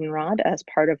on goldenrod as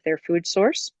part of their food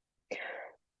source.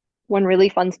 One really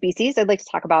fun species I'd like to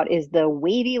talk about is the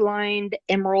wavy-lined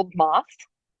emerald moth.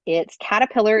 Its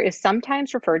caterpillar is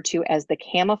sometimes referred to as the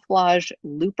camouflage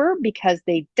looper because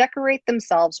they decorate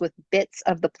themselves with bits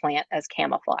of the plant as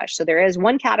camouflage. So there is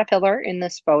one caterpillar in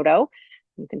this photo.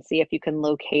 You can see if you can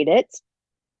locate it.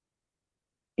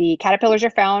 The caterpillars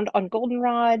are found on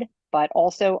goldenrod, but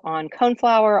also on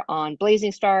coneflower, on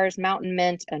blazing stars, mountain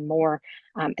mint, and more.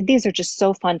 And these are just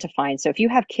so fun to find. So if you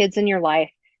have kids in your life,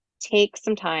 take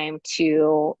some time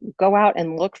to go out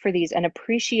and look for these and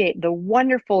appreciate the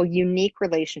wonderful, unique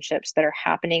relationships that are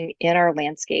happening in our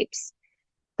landscapes.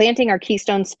 Planting our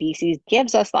keystone species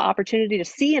gives us the opportunity to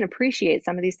see and appreciate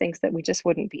some of these things that we just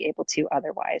wouldn't be able to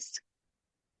otherwise.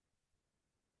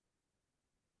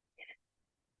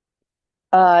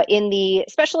 In the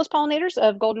specialist pollinators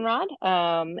of goldenrod,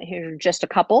 here are just a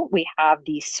couple. We have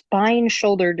the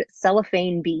spine-shouldered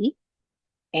cellophane bee,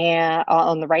 and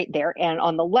on the right there, and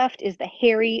on the left is the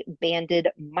hairy banded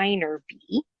miner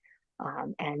bee.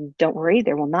 And don't worry,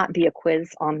 there will not be a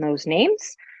quiz on those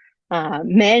names.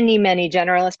 Many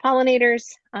generalist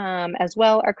pollinators as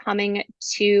well are coming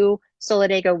to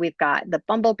Solidago. We've got the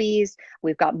bumblebees,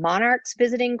 we've got monarchs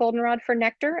visiting goldenrod for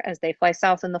nectar as they fly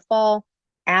south in the fall.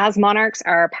 As monarchs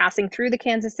are passing through the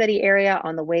Kansas City area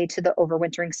on the way to the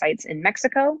overwintering sites in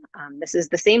Mexico, this is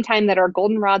the same time that our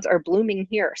goldenrods are blooming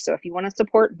here. So if you want to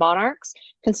support monarchs,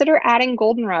 consider adding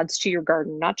goldenrods to your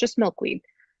garden, not just milkweed.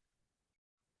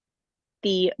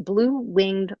 The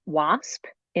blue-winged wasp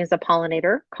is a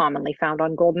pollinator commonly found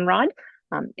on goldenrod.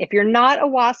 If you're not a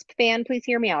wasp fan, please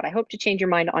hear me out. I hope to change your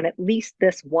mind on at least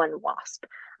this one wasp.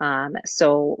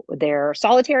 So they're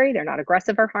solitary, they're not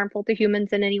aggressive or harmful to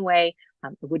humans in any way. I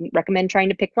wouldn't recommend trying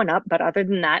to pick one up, but other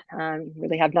than that, you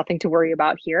really have nothing to worry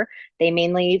about here. They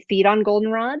mainly feed on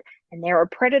goldenrod, and they're a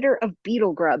predator of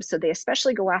beetle grubs. So they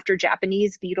especially go after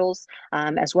Japanese beetles,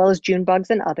 as well as June bugs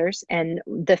and others. And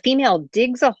the female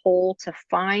digs a hole to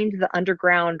find the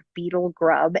underground beetle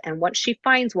grub. And once she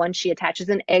finds one, she attaches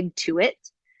an egg to it.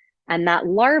 And that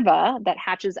larva that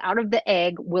hatches out of the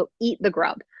egg will eat the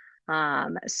grub.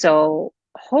 So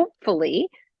hopefully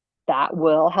that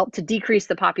will help to decrease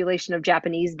the population of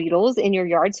Japanese beetles in your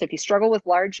yard. So if you struggle with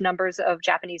large numbers of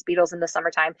Japanese beetles in the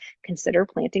summertime, consider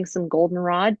planting some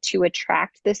goldenrod to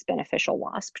attract this beneficial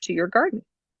wasp to your garden.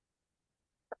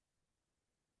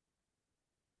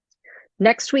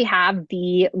 Next, we have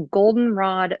the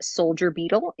goldenrod soldier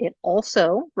beetle. It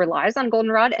also relies on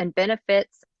goldenrod and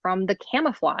benefits from the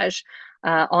camouflage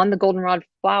on the goldenrod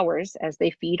flowers as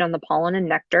they feed on the pollen and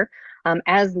nectar.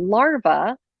 As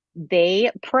larvae, they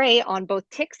prey on both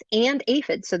ticks and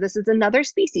aphids. So this is another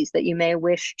species that you may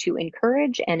wish to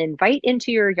encourage and invite into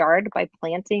your yard by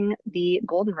planting the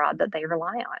goldenrod that they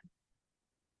rely on.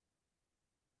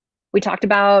 We talked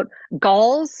about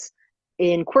galls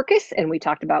in Quercus, and we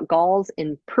talked about galls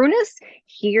in Prunus.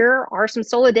 Here are some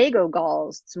Solidago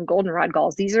galls, some goldenrod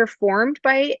galls. These are formed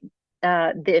by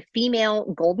the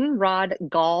female goldenrod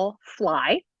gall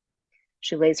fly.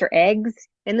 She lays her eggs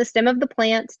in the stem of the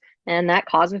plant, and that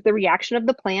causes the reaction of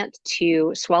the plant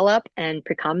to swell up and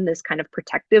become this kind of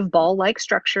protective ball-like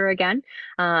structure again.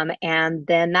 And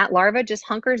then that larva just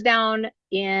hunkers down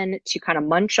in to kind of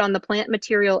munch on the plant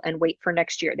material and wait for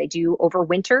next year. They do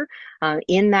overwinter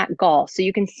in that gall. So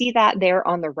you can see that there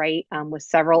on the right with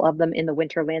several of them in the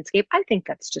winter landscape. I think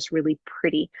that's just really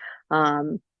pretty.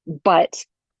 But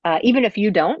even if you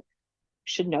don't,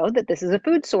 should know that this is a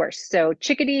food source. So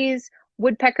chickadees,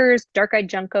 woodpeckers, dark-eyed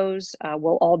juncos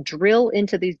will all drill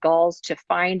into these galls to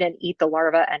find and eat the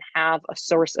larva and have a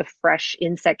source of fresh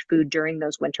insect food during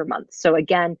those winter months. So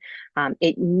again,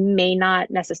 it may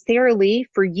not necessarily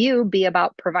for you be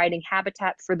about providing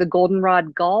habitat for the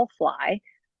goldenrod gall fly,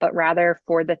 but rather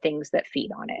for the things that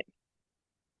feed on it.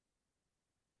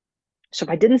 So if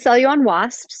I didn't sell you on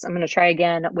wasps, I'm going to try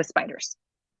again with spiders.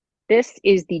 This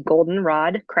is the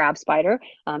goldenrod crab spider.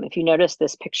 If you notice,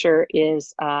 this picture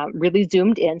is really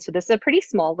zoomed in. So this is a pretty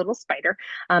small little spider.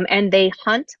 And they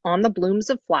hunt on the blooms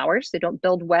of flowers. They don't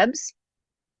build webs.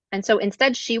 And so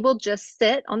instead, she will just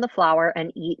sit on the flower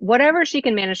and eat whatever she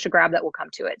can manage to grab that will come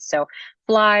to it. So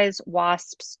flies,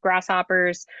 wasps,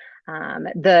 grasshoppers.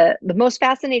 The most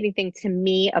fascinating thing to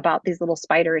me about these little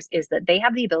spiders is that they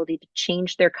have the ability to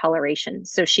change their coloration.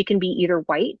 So she can be either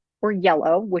white or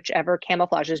yellow, whichever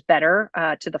camouflages better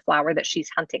to the flower that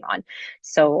she's hunting on.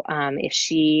 So if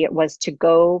she was to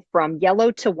go from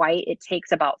yellow to white, it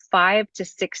takes about 5 to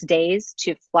 6 days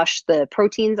to flush the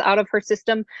proteins out of her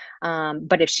system.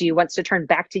 But if she wants to turn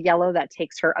back to yellow, that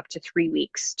takes her up to 3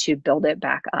 weeks to build it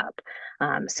back up.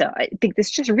 So I think this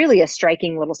is just really a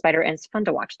striking little spider, and it's fun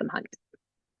to watch them hunt.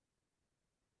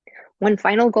 One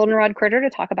final goldenrod critter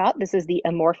to talk about, this is the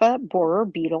Amorpha borer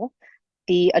beetle.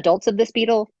 The adults of this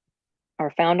beetle are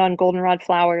found on goldenrod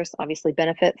flowers, obviously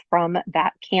benefit from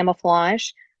that camouflage.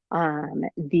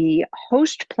 The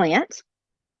host plant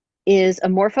is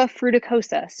Amorpha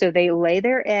fruticosa. So they lay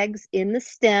their eggs in the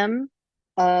stem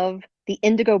of the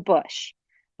indigo bush.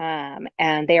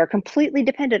 And they are completely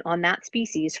dependent on that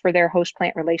species for their host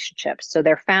plant relationships. So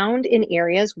they're found in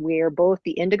areas where both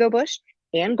the indigo bush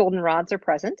and goldenrods are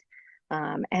present.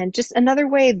 And just another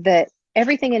way that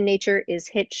everything in nature is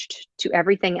hitched to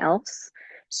everything else.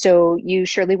 So you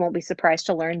surely won't be surprised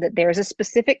to learn that there's a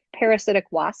specific parasitic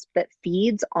wasp that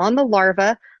feeds on the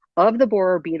larva of the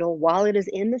borer beetle while it is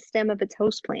in the stem of its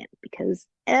host plant, because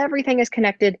everything is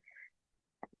connected,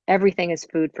 everything is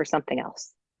food for something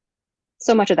else.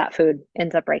 So much of that food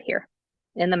ends up right here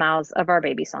in the mouths of our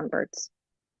baby songbirds.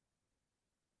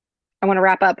 I want to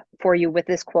wrap up for you with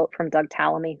this quote from Doug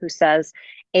Tallamy, who says,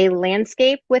 "A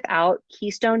landscape without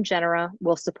keystone genera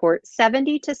will support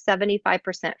 70 to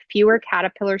 75% fewer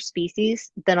caterpillar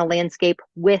species than a landscape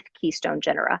with keystone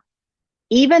genera,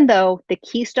 even though the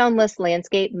keystone-less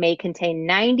landscape may contain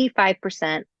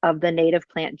 95% of the native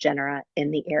plant genera in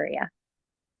the area."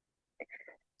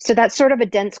 So that's sort of a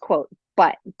dense quote.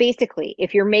 But basically,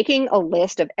 if you're making a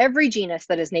list of every genus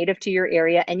that is native to your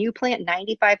area and you plant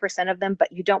 95% of them,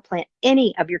 but you don't plant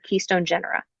any of your keystone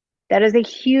genera, that is a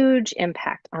huge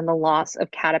impact on the loss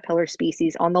of caterpillar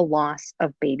species, on the loss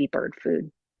of baby bird food.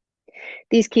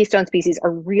 These keystone species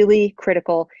are really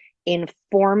critical in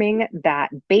forming that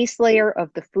base layer of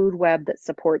the food web that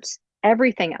supports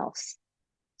everything else.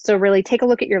 So really take a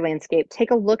look at your landscape, take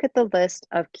a look at the list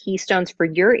of keystones for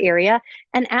your area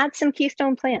and add some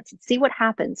keystone plants and see what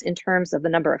happens in terms of the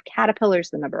number of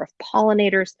caterpillars, the number of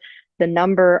pollinators, the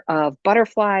number of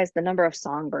butterflies, the number of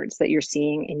songbirds that you're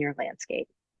seeing in your landscape.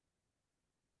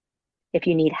 If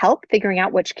you need help figuring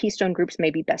out which keystone groups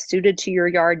may be best suited to your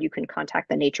yard, you can contact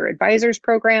the Nature Advisors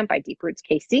Program by Deep Roots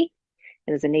KC.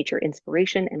 It is a nature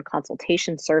inspiration and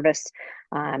consultation service.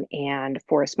 And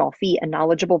for a small fee, a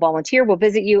knowledgeable volunteer will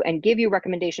visit you and give you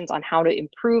recommendations on how to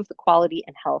improve the quality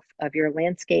and health of your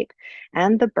landscape.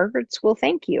 And the birds will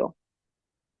thank you.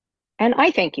 And I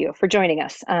thank you for joining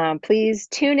us. Please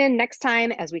tune in next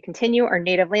time as we continue our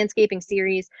native landscaping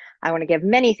series. I want to give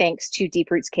many thanks to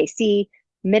Deep Roots KC,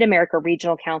 Mid-America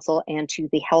Regional Council, and to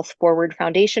the Health Forward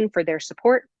Foundation for their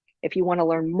support. If you want to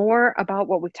learn more about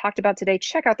what we've talked about today,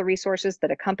 check out the resources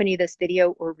that accompany this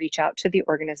video or reach out to the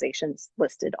organizations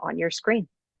listed on your screen.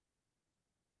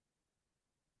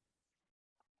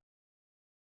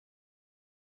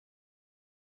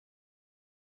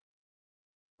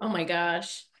 Oh my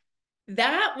gosh.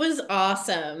 That was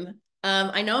awesome.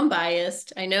 I know I'm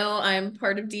biased. I know I'm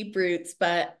part of Deep Roots,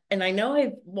 but and I know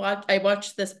I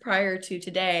watched this prior to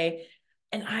today,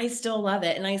 and I still love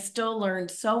it, and I still learned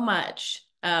so much.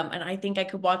 And I think I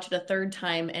could watch it a third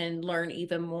time and learn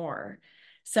even more.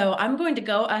 So I'm going to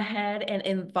go ahead and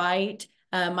invite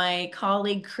my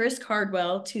colleague Chris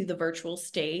Cardwell to the virtual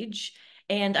stage.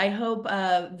 And I hope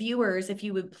viewers, if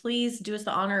you would please do us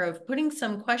the honor of putting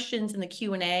some questions in the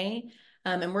Q&A,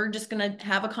 and we're just going to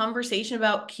have a conversation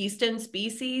about keystone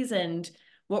species and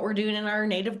what we're doing in our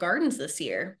native gardens this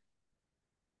year.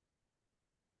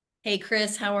 Hey,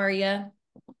 Chris, how are you?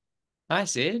 Hi,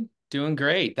 Sid. Doing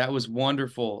great. That was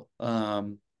wonderful.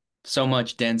 So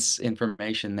much dense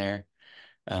information there.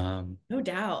 Um, No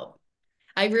doubt.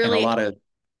 I and a really, lot of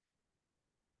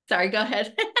sorry, go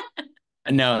ahead.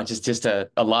 no, just a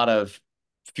lot of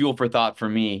fuel for thought for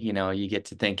me. You get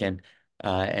to thinking,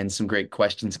 and some great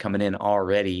questions coming in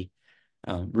already.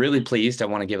 Really pleased. I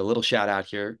want to give a little shout out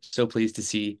here. So pleased to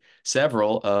see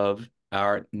several of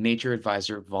our Nature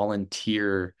Advisor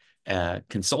volunteer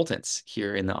consultants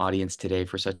here in the audience today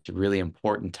for such a really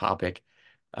important topic.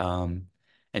 Um,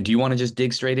 and do you want to just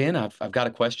dig straight in? I've got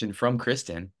a question from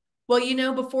Kristen.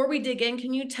 Well, before we dig in,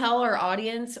 can you tell our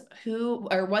audience who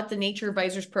or what the Nature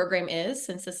Advisors Program is,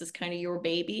 since this is kind of your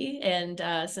baby and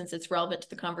since it's relevant to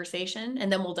the conversation,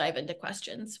 and then we'll dive into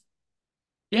questions.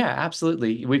 Yeah,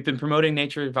 absolutely. We've been promoting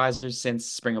Nature Advisors since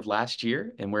spring of last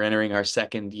year, and we're entering our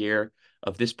second year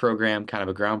of this program, kind of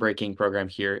a groundbreaking program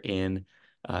here in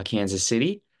Kansas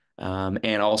City.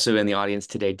 And also in the audience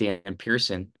today, Dan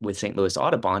Pearson with St. Louis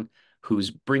Audubon,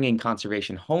 whose Bringing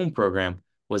Conservation Home program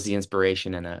was the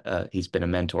inspiration, and he's been a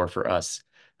mentor for us.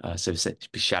 So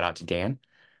shout out to Dan.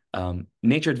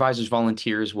 Nature Advisors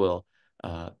volunteers will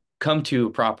come to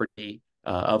a property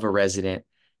of a resident,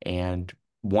 and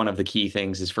one of the key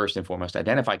things is first and foremost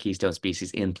identify keystone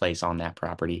species in place on that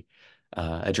property,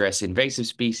 address invasive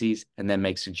species, and then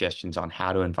make suggestions on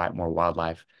how to invite more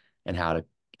wildlife and how to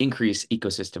increase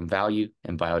ecosystem value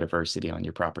and biodiversity on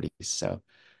your properties. So,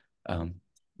 um,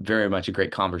 very much a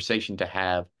great conversation to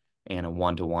have and a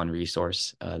one-to-one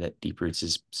resource that Deep Roots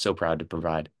is so proud to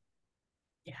provide.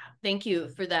 Yeah, thank you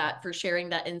for that, for sharing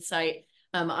that insight.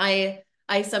 I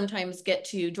sometimes get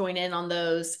to join in on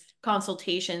those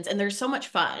consultations, and they're so much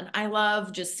fun. I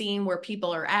love just seeing where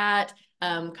people are at,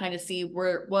 kind of see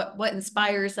what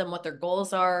inspires them, what their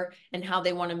goals are, and how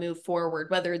they want to move forward,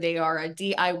 whether they are a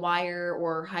DIYer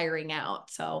or hiring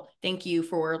out. So thank you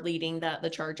for leading the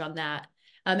charge on that.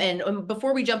 And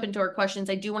before we jump into our questions,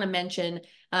 I do want to mention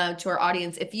to our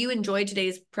audience, if you enjoyed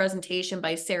today's presentation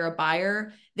by Sarah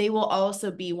Beyer, they will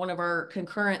also be one of our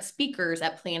concurrent speakers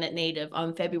at Planet Native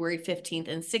on February 15th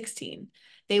and 16th.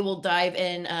 They will dive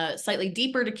in slightly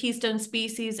deeper to Keystone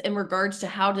species in regards to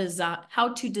how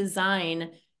to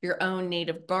design your own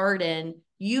native garden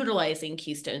utilizing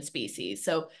Keystone species.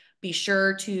 So be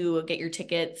sure to get your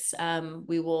tickets.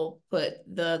 We will put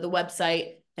the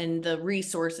website and the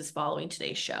resources following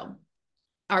today's show.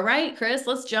 All right, Chris,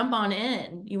 let's jump on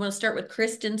in. You want to start with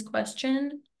Kristen's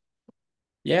question?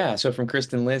 Yeah, so from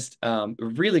Kristen List, a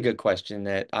really good question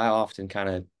that I often kind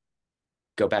of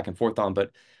go back and forth on,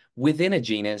 but within a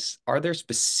genus, are there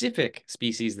specific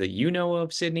species that you know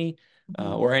of, Sydney,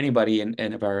 or anybody in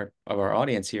of our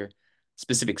audience here,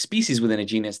 specific species within a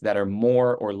genus that are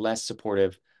more or less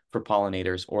supportive for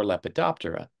pollinators or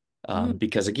Lepidoptera?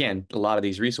 Because again, a lot of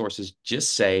these resources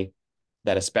just say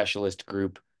that a specialist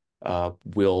group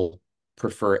will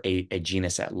prefer a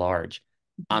genus at large.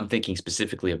 I'm thinking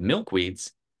specifically of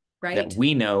milkweeds that Right.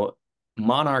 we know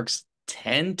monarchs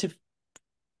tend to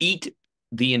eat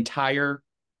the entire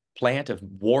plant of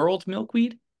whorled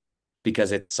milkweed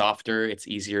because it's softer, it's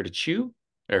easier to chew,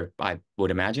 or I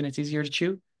would imagine it's easier to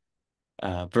chew,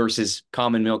 versus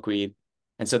common milkweed.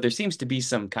 And so there seems to be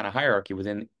some kind of hierarchy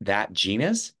within that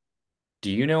genus.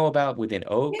 Do you know about within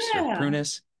oaks or Yeah.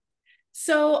 prunus?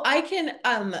 So I can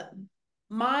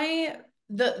my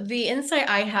the insight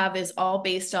I have is all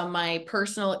based on my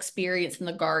personal experience in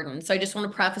the garden. So I just want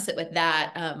to preface it with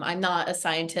that. I'm not a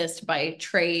scientist by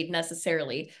trade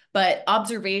necessarily, but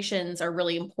observations are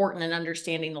really important in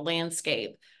understanding the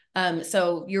landscape.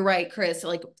 So you're right, Chris.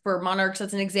 Like for monarchs,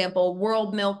 as an example,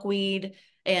 world milkweed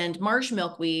and marsh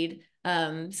milkweed.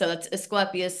 So that's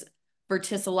Asclepias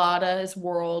verticillata is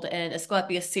world, and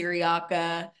Asclepias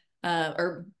syriaca,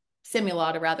 or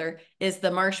simulata rather, is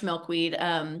the marsh milkweed.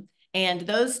 And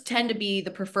those tend to be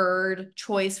the preferred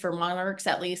choice for monarchs,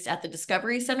 at least at the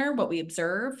Discovery Center, what we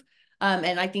observe.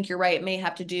 And I think you're right, it may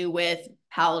have to do with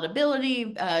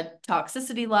palatability,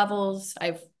 toxicity levels.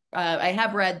 I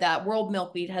have read that world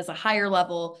milkweed has a higher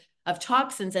level of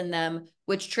toxins in them,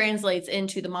 which translates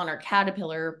into the monarch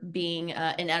caterpillar being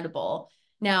inedible.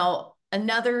 Now,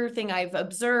 another thing I've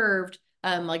observed,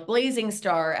 like blazing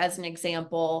star as an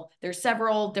example, there's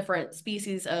several different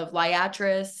species of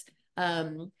liatris,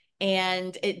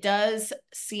 and it does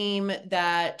seem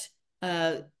that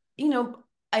uh, you know,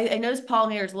 I notice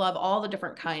pollinators love all the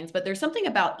different kinds, but there's something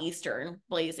about eastern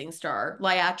blazing star,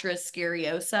 liatris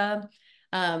scariosa,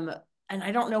 um, and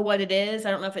I don't know what it is.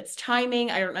 I don't know if it's timing.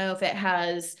 I don't know if it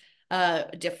has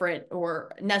different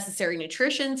or necessary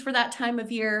nutritions for that time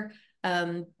of year.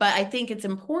 But I think it's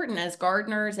important as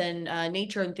gardeners and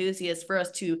nature enthusiasts for us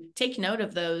to take note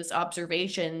of those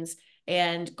observations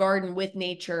and garden with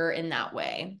nature in that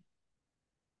way.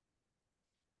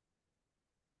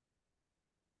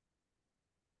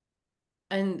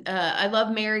 And I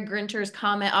love Mary Grinter's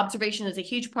comment. Observation is a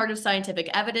huge part of scientific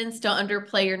evidence. Don't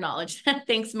underplay your knowledge.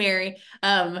 Thanks, Mary.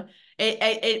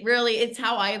 It really, it's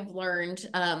how I've learned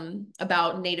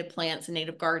about native plants and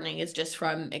native gardening is just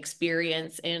from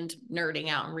experience and nerding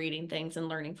out and reading things and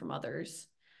learning from others.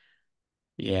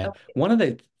 Yeah. Okay. One of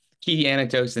the key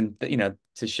anecdotes, and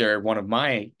to share one of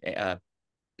my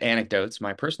anecdotes,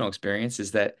 my personal experience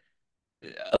is that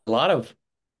a lot of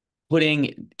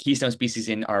putting keystone species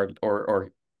in our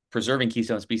or preserving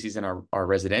keystone species in our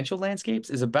residential landscapes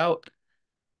is about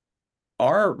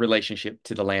our relationship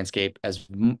to the landscape as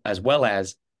well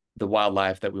as the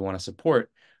wildlife that we want to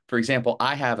support. For example,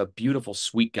 I have a beautiful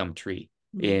sweet gum tree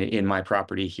in my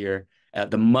property here,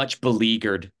 the much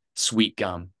beleaguered sweet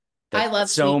gum I that love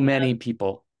so sweet many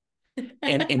people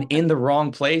and in the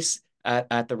wrong place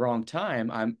at the wrong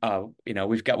time.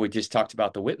 We just talked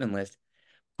about the Whitman list.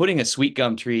 Putting a sweet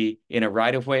gum tree in a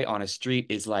right of way on a street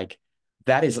is like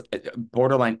that is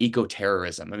borderline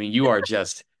eco-terrorism. I mean, you are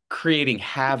just creating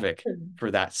havoc gum.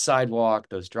 for that sidewalk,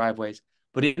 those driveways.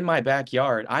 But in my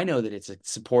backyard, I know that it's a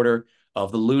supporter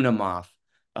of the Luna moth,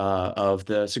 of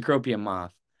the Cecropia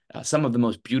moth, some of the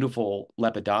most beautiful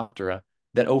Lepidoptera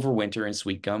that overwinter in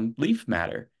sweet gum leaf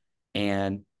matter.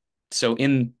 And so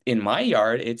in my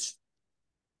yard, it's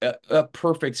a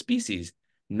perfect species,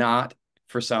 not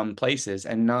for some places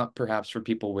and not perhaps for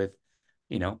people with,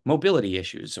 mobility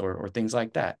issues or things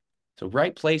like that. So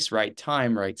right place, right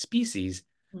time, right species,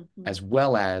 Mhm. as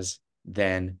well as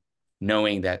then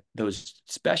knowing that those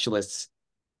specialists,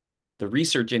 the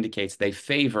research indicates they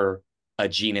favor a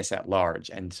genus at large.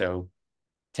 And so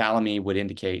Talamy would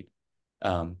indicate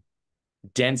um,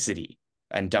 density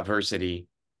and diversity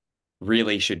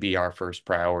really should be our first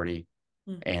priority.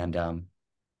 Mhm. And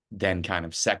then kind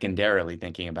of secondarily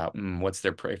thinking about what's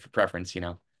their preference, do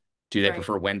they Right.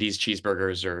 prefer Wendy's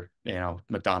cheeseburgers or,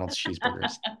 McDonald's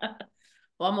cheeseburgers?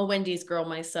 Well, I'm a Wendy's girl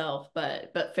myself,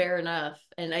 but fair enough.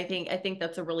 And I think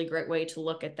that's a really great way to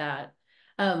look at that.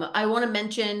 I want to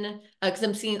mention because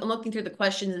I'm looking through the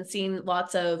questions and seeing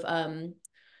lots of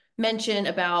mention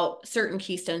about certain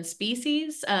keystone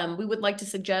species. We would like to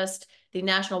suggest the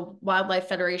National Wildlife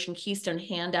Federation Keystone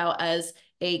handout as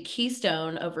a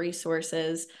keystone of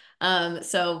resources.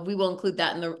 So we will include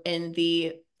that in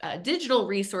the digital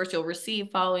resource you'll receive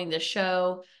following the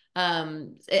show.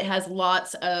 It has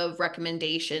lots of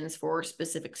recommendations for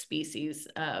specific species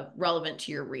relevant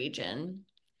to your region.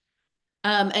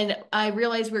 And I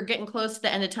realize we're getting close to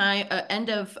the end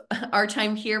of our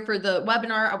time here for the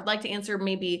webinar. I would like to answer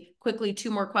maybe quickly 2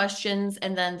 more questions,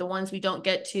 and then the ones we don't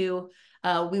get to,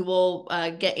 we will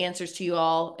get answers to you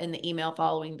all in the email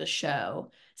following the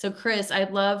show. So Chris,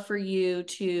 I'd love for you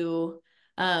to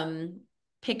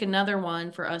pick another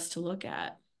one for us to look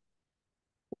at.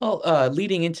 Well,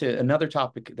 leading into another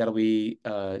topic that'll be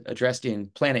addressed in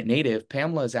Planet Native,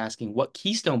 Pamela is asking what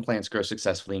keystone plants grow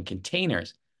successfully in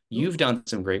containers. You've Ooh. done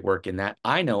some great work in that.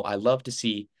 I know I love to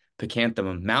see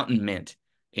Picanthamum mountain mint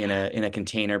in a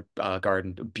container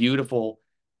garden. A beautiful,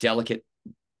 delicate,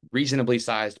 reasonably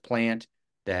sized plant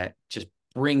that just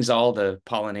brings all the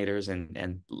pollinators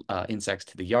and insects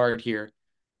to the yard here.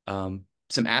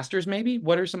 Some asters, maybe.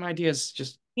 What are some ideas?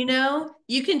 Just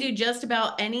You can do just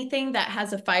about anything that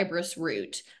has a fibrous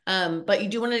root. But you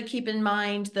do want to keep in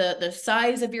mind the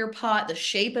size of your pot, the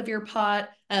shape of your pot.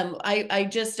 I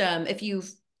just if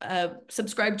you've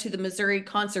subscribed to the Missouri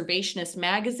Conservationist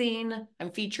magazine, I'm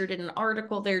featured in an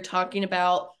article there talking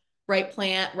about right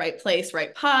plant, right place,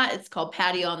 right pot. It's called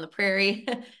Patio on the Prairie.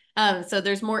 So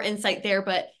there's more insight there.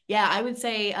 But yeah, I would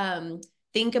say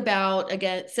think about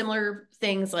again similar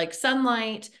things like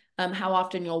sunlight, how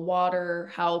often you'll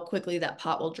water, how quickly that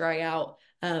pot will dry out.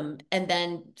 And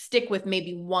then stick with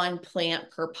maybe 1 plant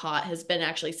per pot has been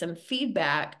actually some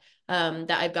feedback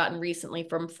that I've gotten recently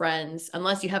from friends,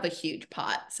 unless you have a huge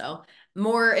pot. So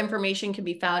more information can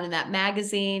be found in that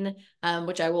magazine,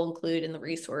 which I will include in the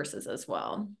resources as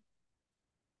well.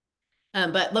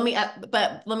 But let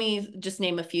me just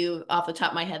name a few off the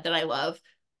top of my head that I love.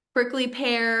 Prickly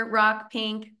pear, rock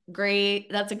pink, great.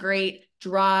 That's a great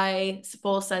dry,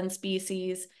 full sun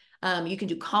species. You can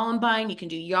do columbine, you can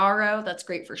do yarrow. That's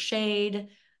great for shade.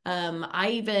 I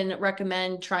even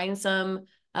recommend trying some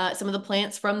of the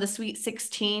plants from the Sweet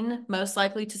 16, most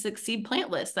likely to succeed plant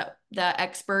list that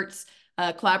experts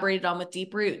collaborated on with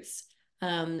Deep Roots.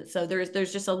 So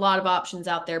there's just a lot of options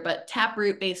out there, but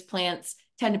taproot based plants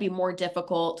tend to be more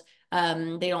difficult.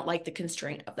 They don't like the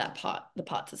constraint of the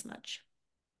pots as much.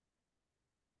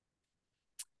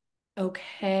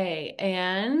 Okay,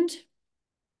 and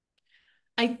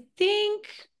I think,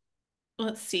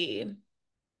 let's see.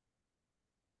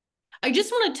 I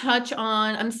just want to touch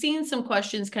on, I'm seeing some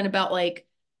questions kind of about like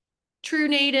true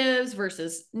natives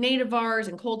versus nativars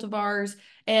and cultivars.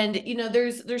 And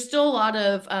there's still a lot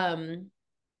of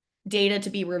data to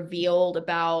be revealed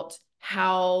about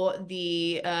how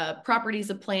the properties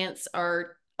of plants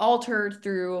are altered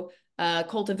through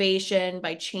cultivation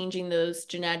by changing those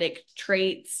genetic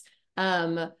traits.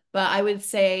 But I would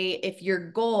say if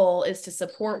your goal is to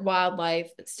support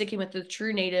wildlife, sticking with the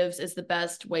true natives is the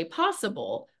best way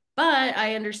possible. But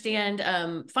I understand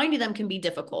finding them can be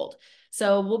difficult.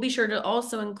 So we'll be sure to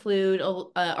also include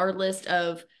our list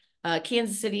of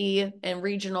Kansas City and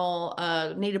regional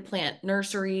native plant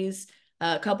nurseries.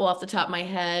 A couple off the top of my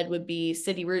head would be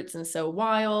City Roots and So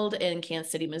Wild in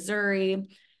Kansas City, Missouri.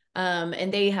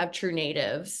 And they have true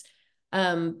natives.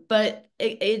 But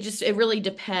it really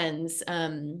depends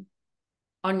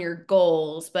on your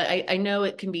goals. But I know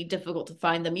it can be difficult to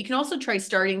find them. You can also try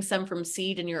starting some from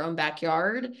seed in your own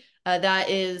backyard. That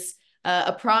is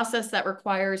a process that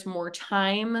requires more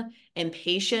time and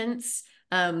patience.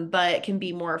 But it can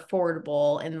be more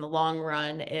affordable in the long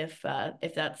run if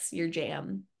that's your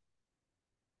jam.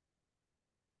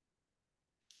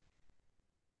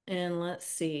 And let's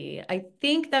see. I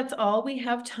think that's all we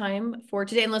have time for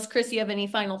today. Unless Chris, you have any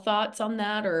final thoughts on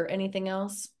that or anything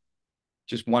else?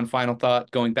 just one final thought,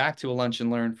 going back to a lunch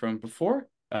and learn from before,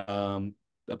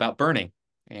 about burning.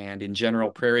 And in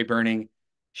general, prairie burning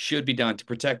should be done to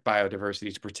protect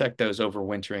biodiversity, to protect those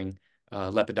overwintering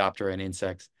Lepidoptera and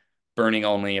insects. Burning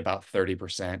only about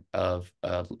 30% of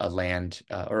a land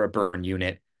or a burn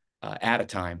unit at a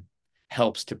time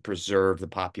helps to preserve the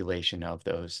population of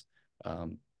those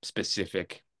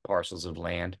specific parcels of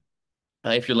land.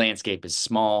 If your landscape is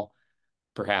small,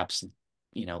 perhaps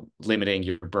limiting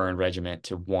your burn regimen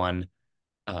to one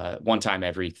one time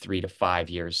every 3 to 5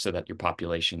 years so that your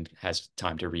population has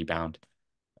time to rebound.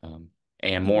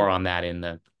 And more on that in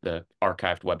the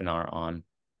archived webinar on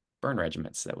burn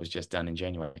regiments that was just done in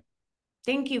January.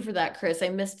 Thank you for that, Chris. I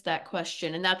missed that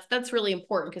question. And that's really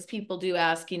important because people do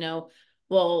ask,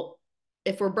 well,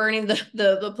 if we're burning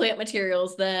the plant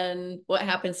materials, then what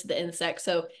happens to the insects?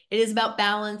 So it is about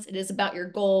balance. It is about your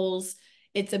goals.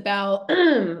 It's about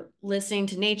listening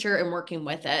to nature and working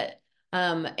with it.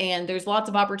 And there's lots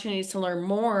of opportunities to learn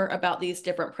more about these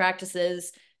different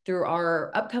practices through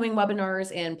our upcoming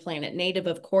webinars and Planet Native,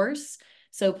 of course.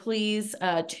 So please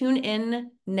tune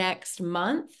in next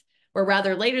month, or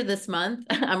rather later this month.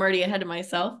 I'm already ahead of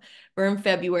myself. We're in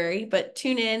February, but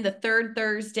tune in the third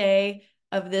Thursday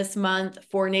of this month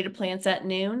for Native Plants at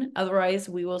noon. Otherwise,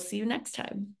 we will see you next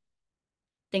time.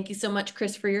 Thank you so much,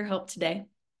 Chris, for your help today.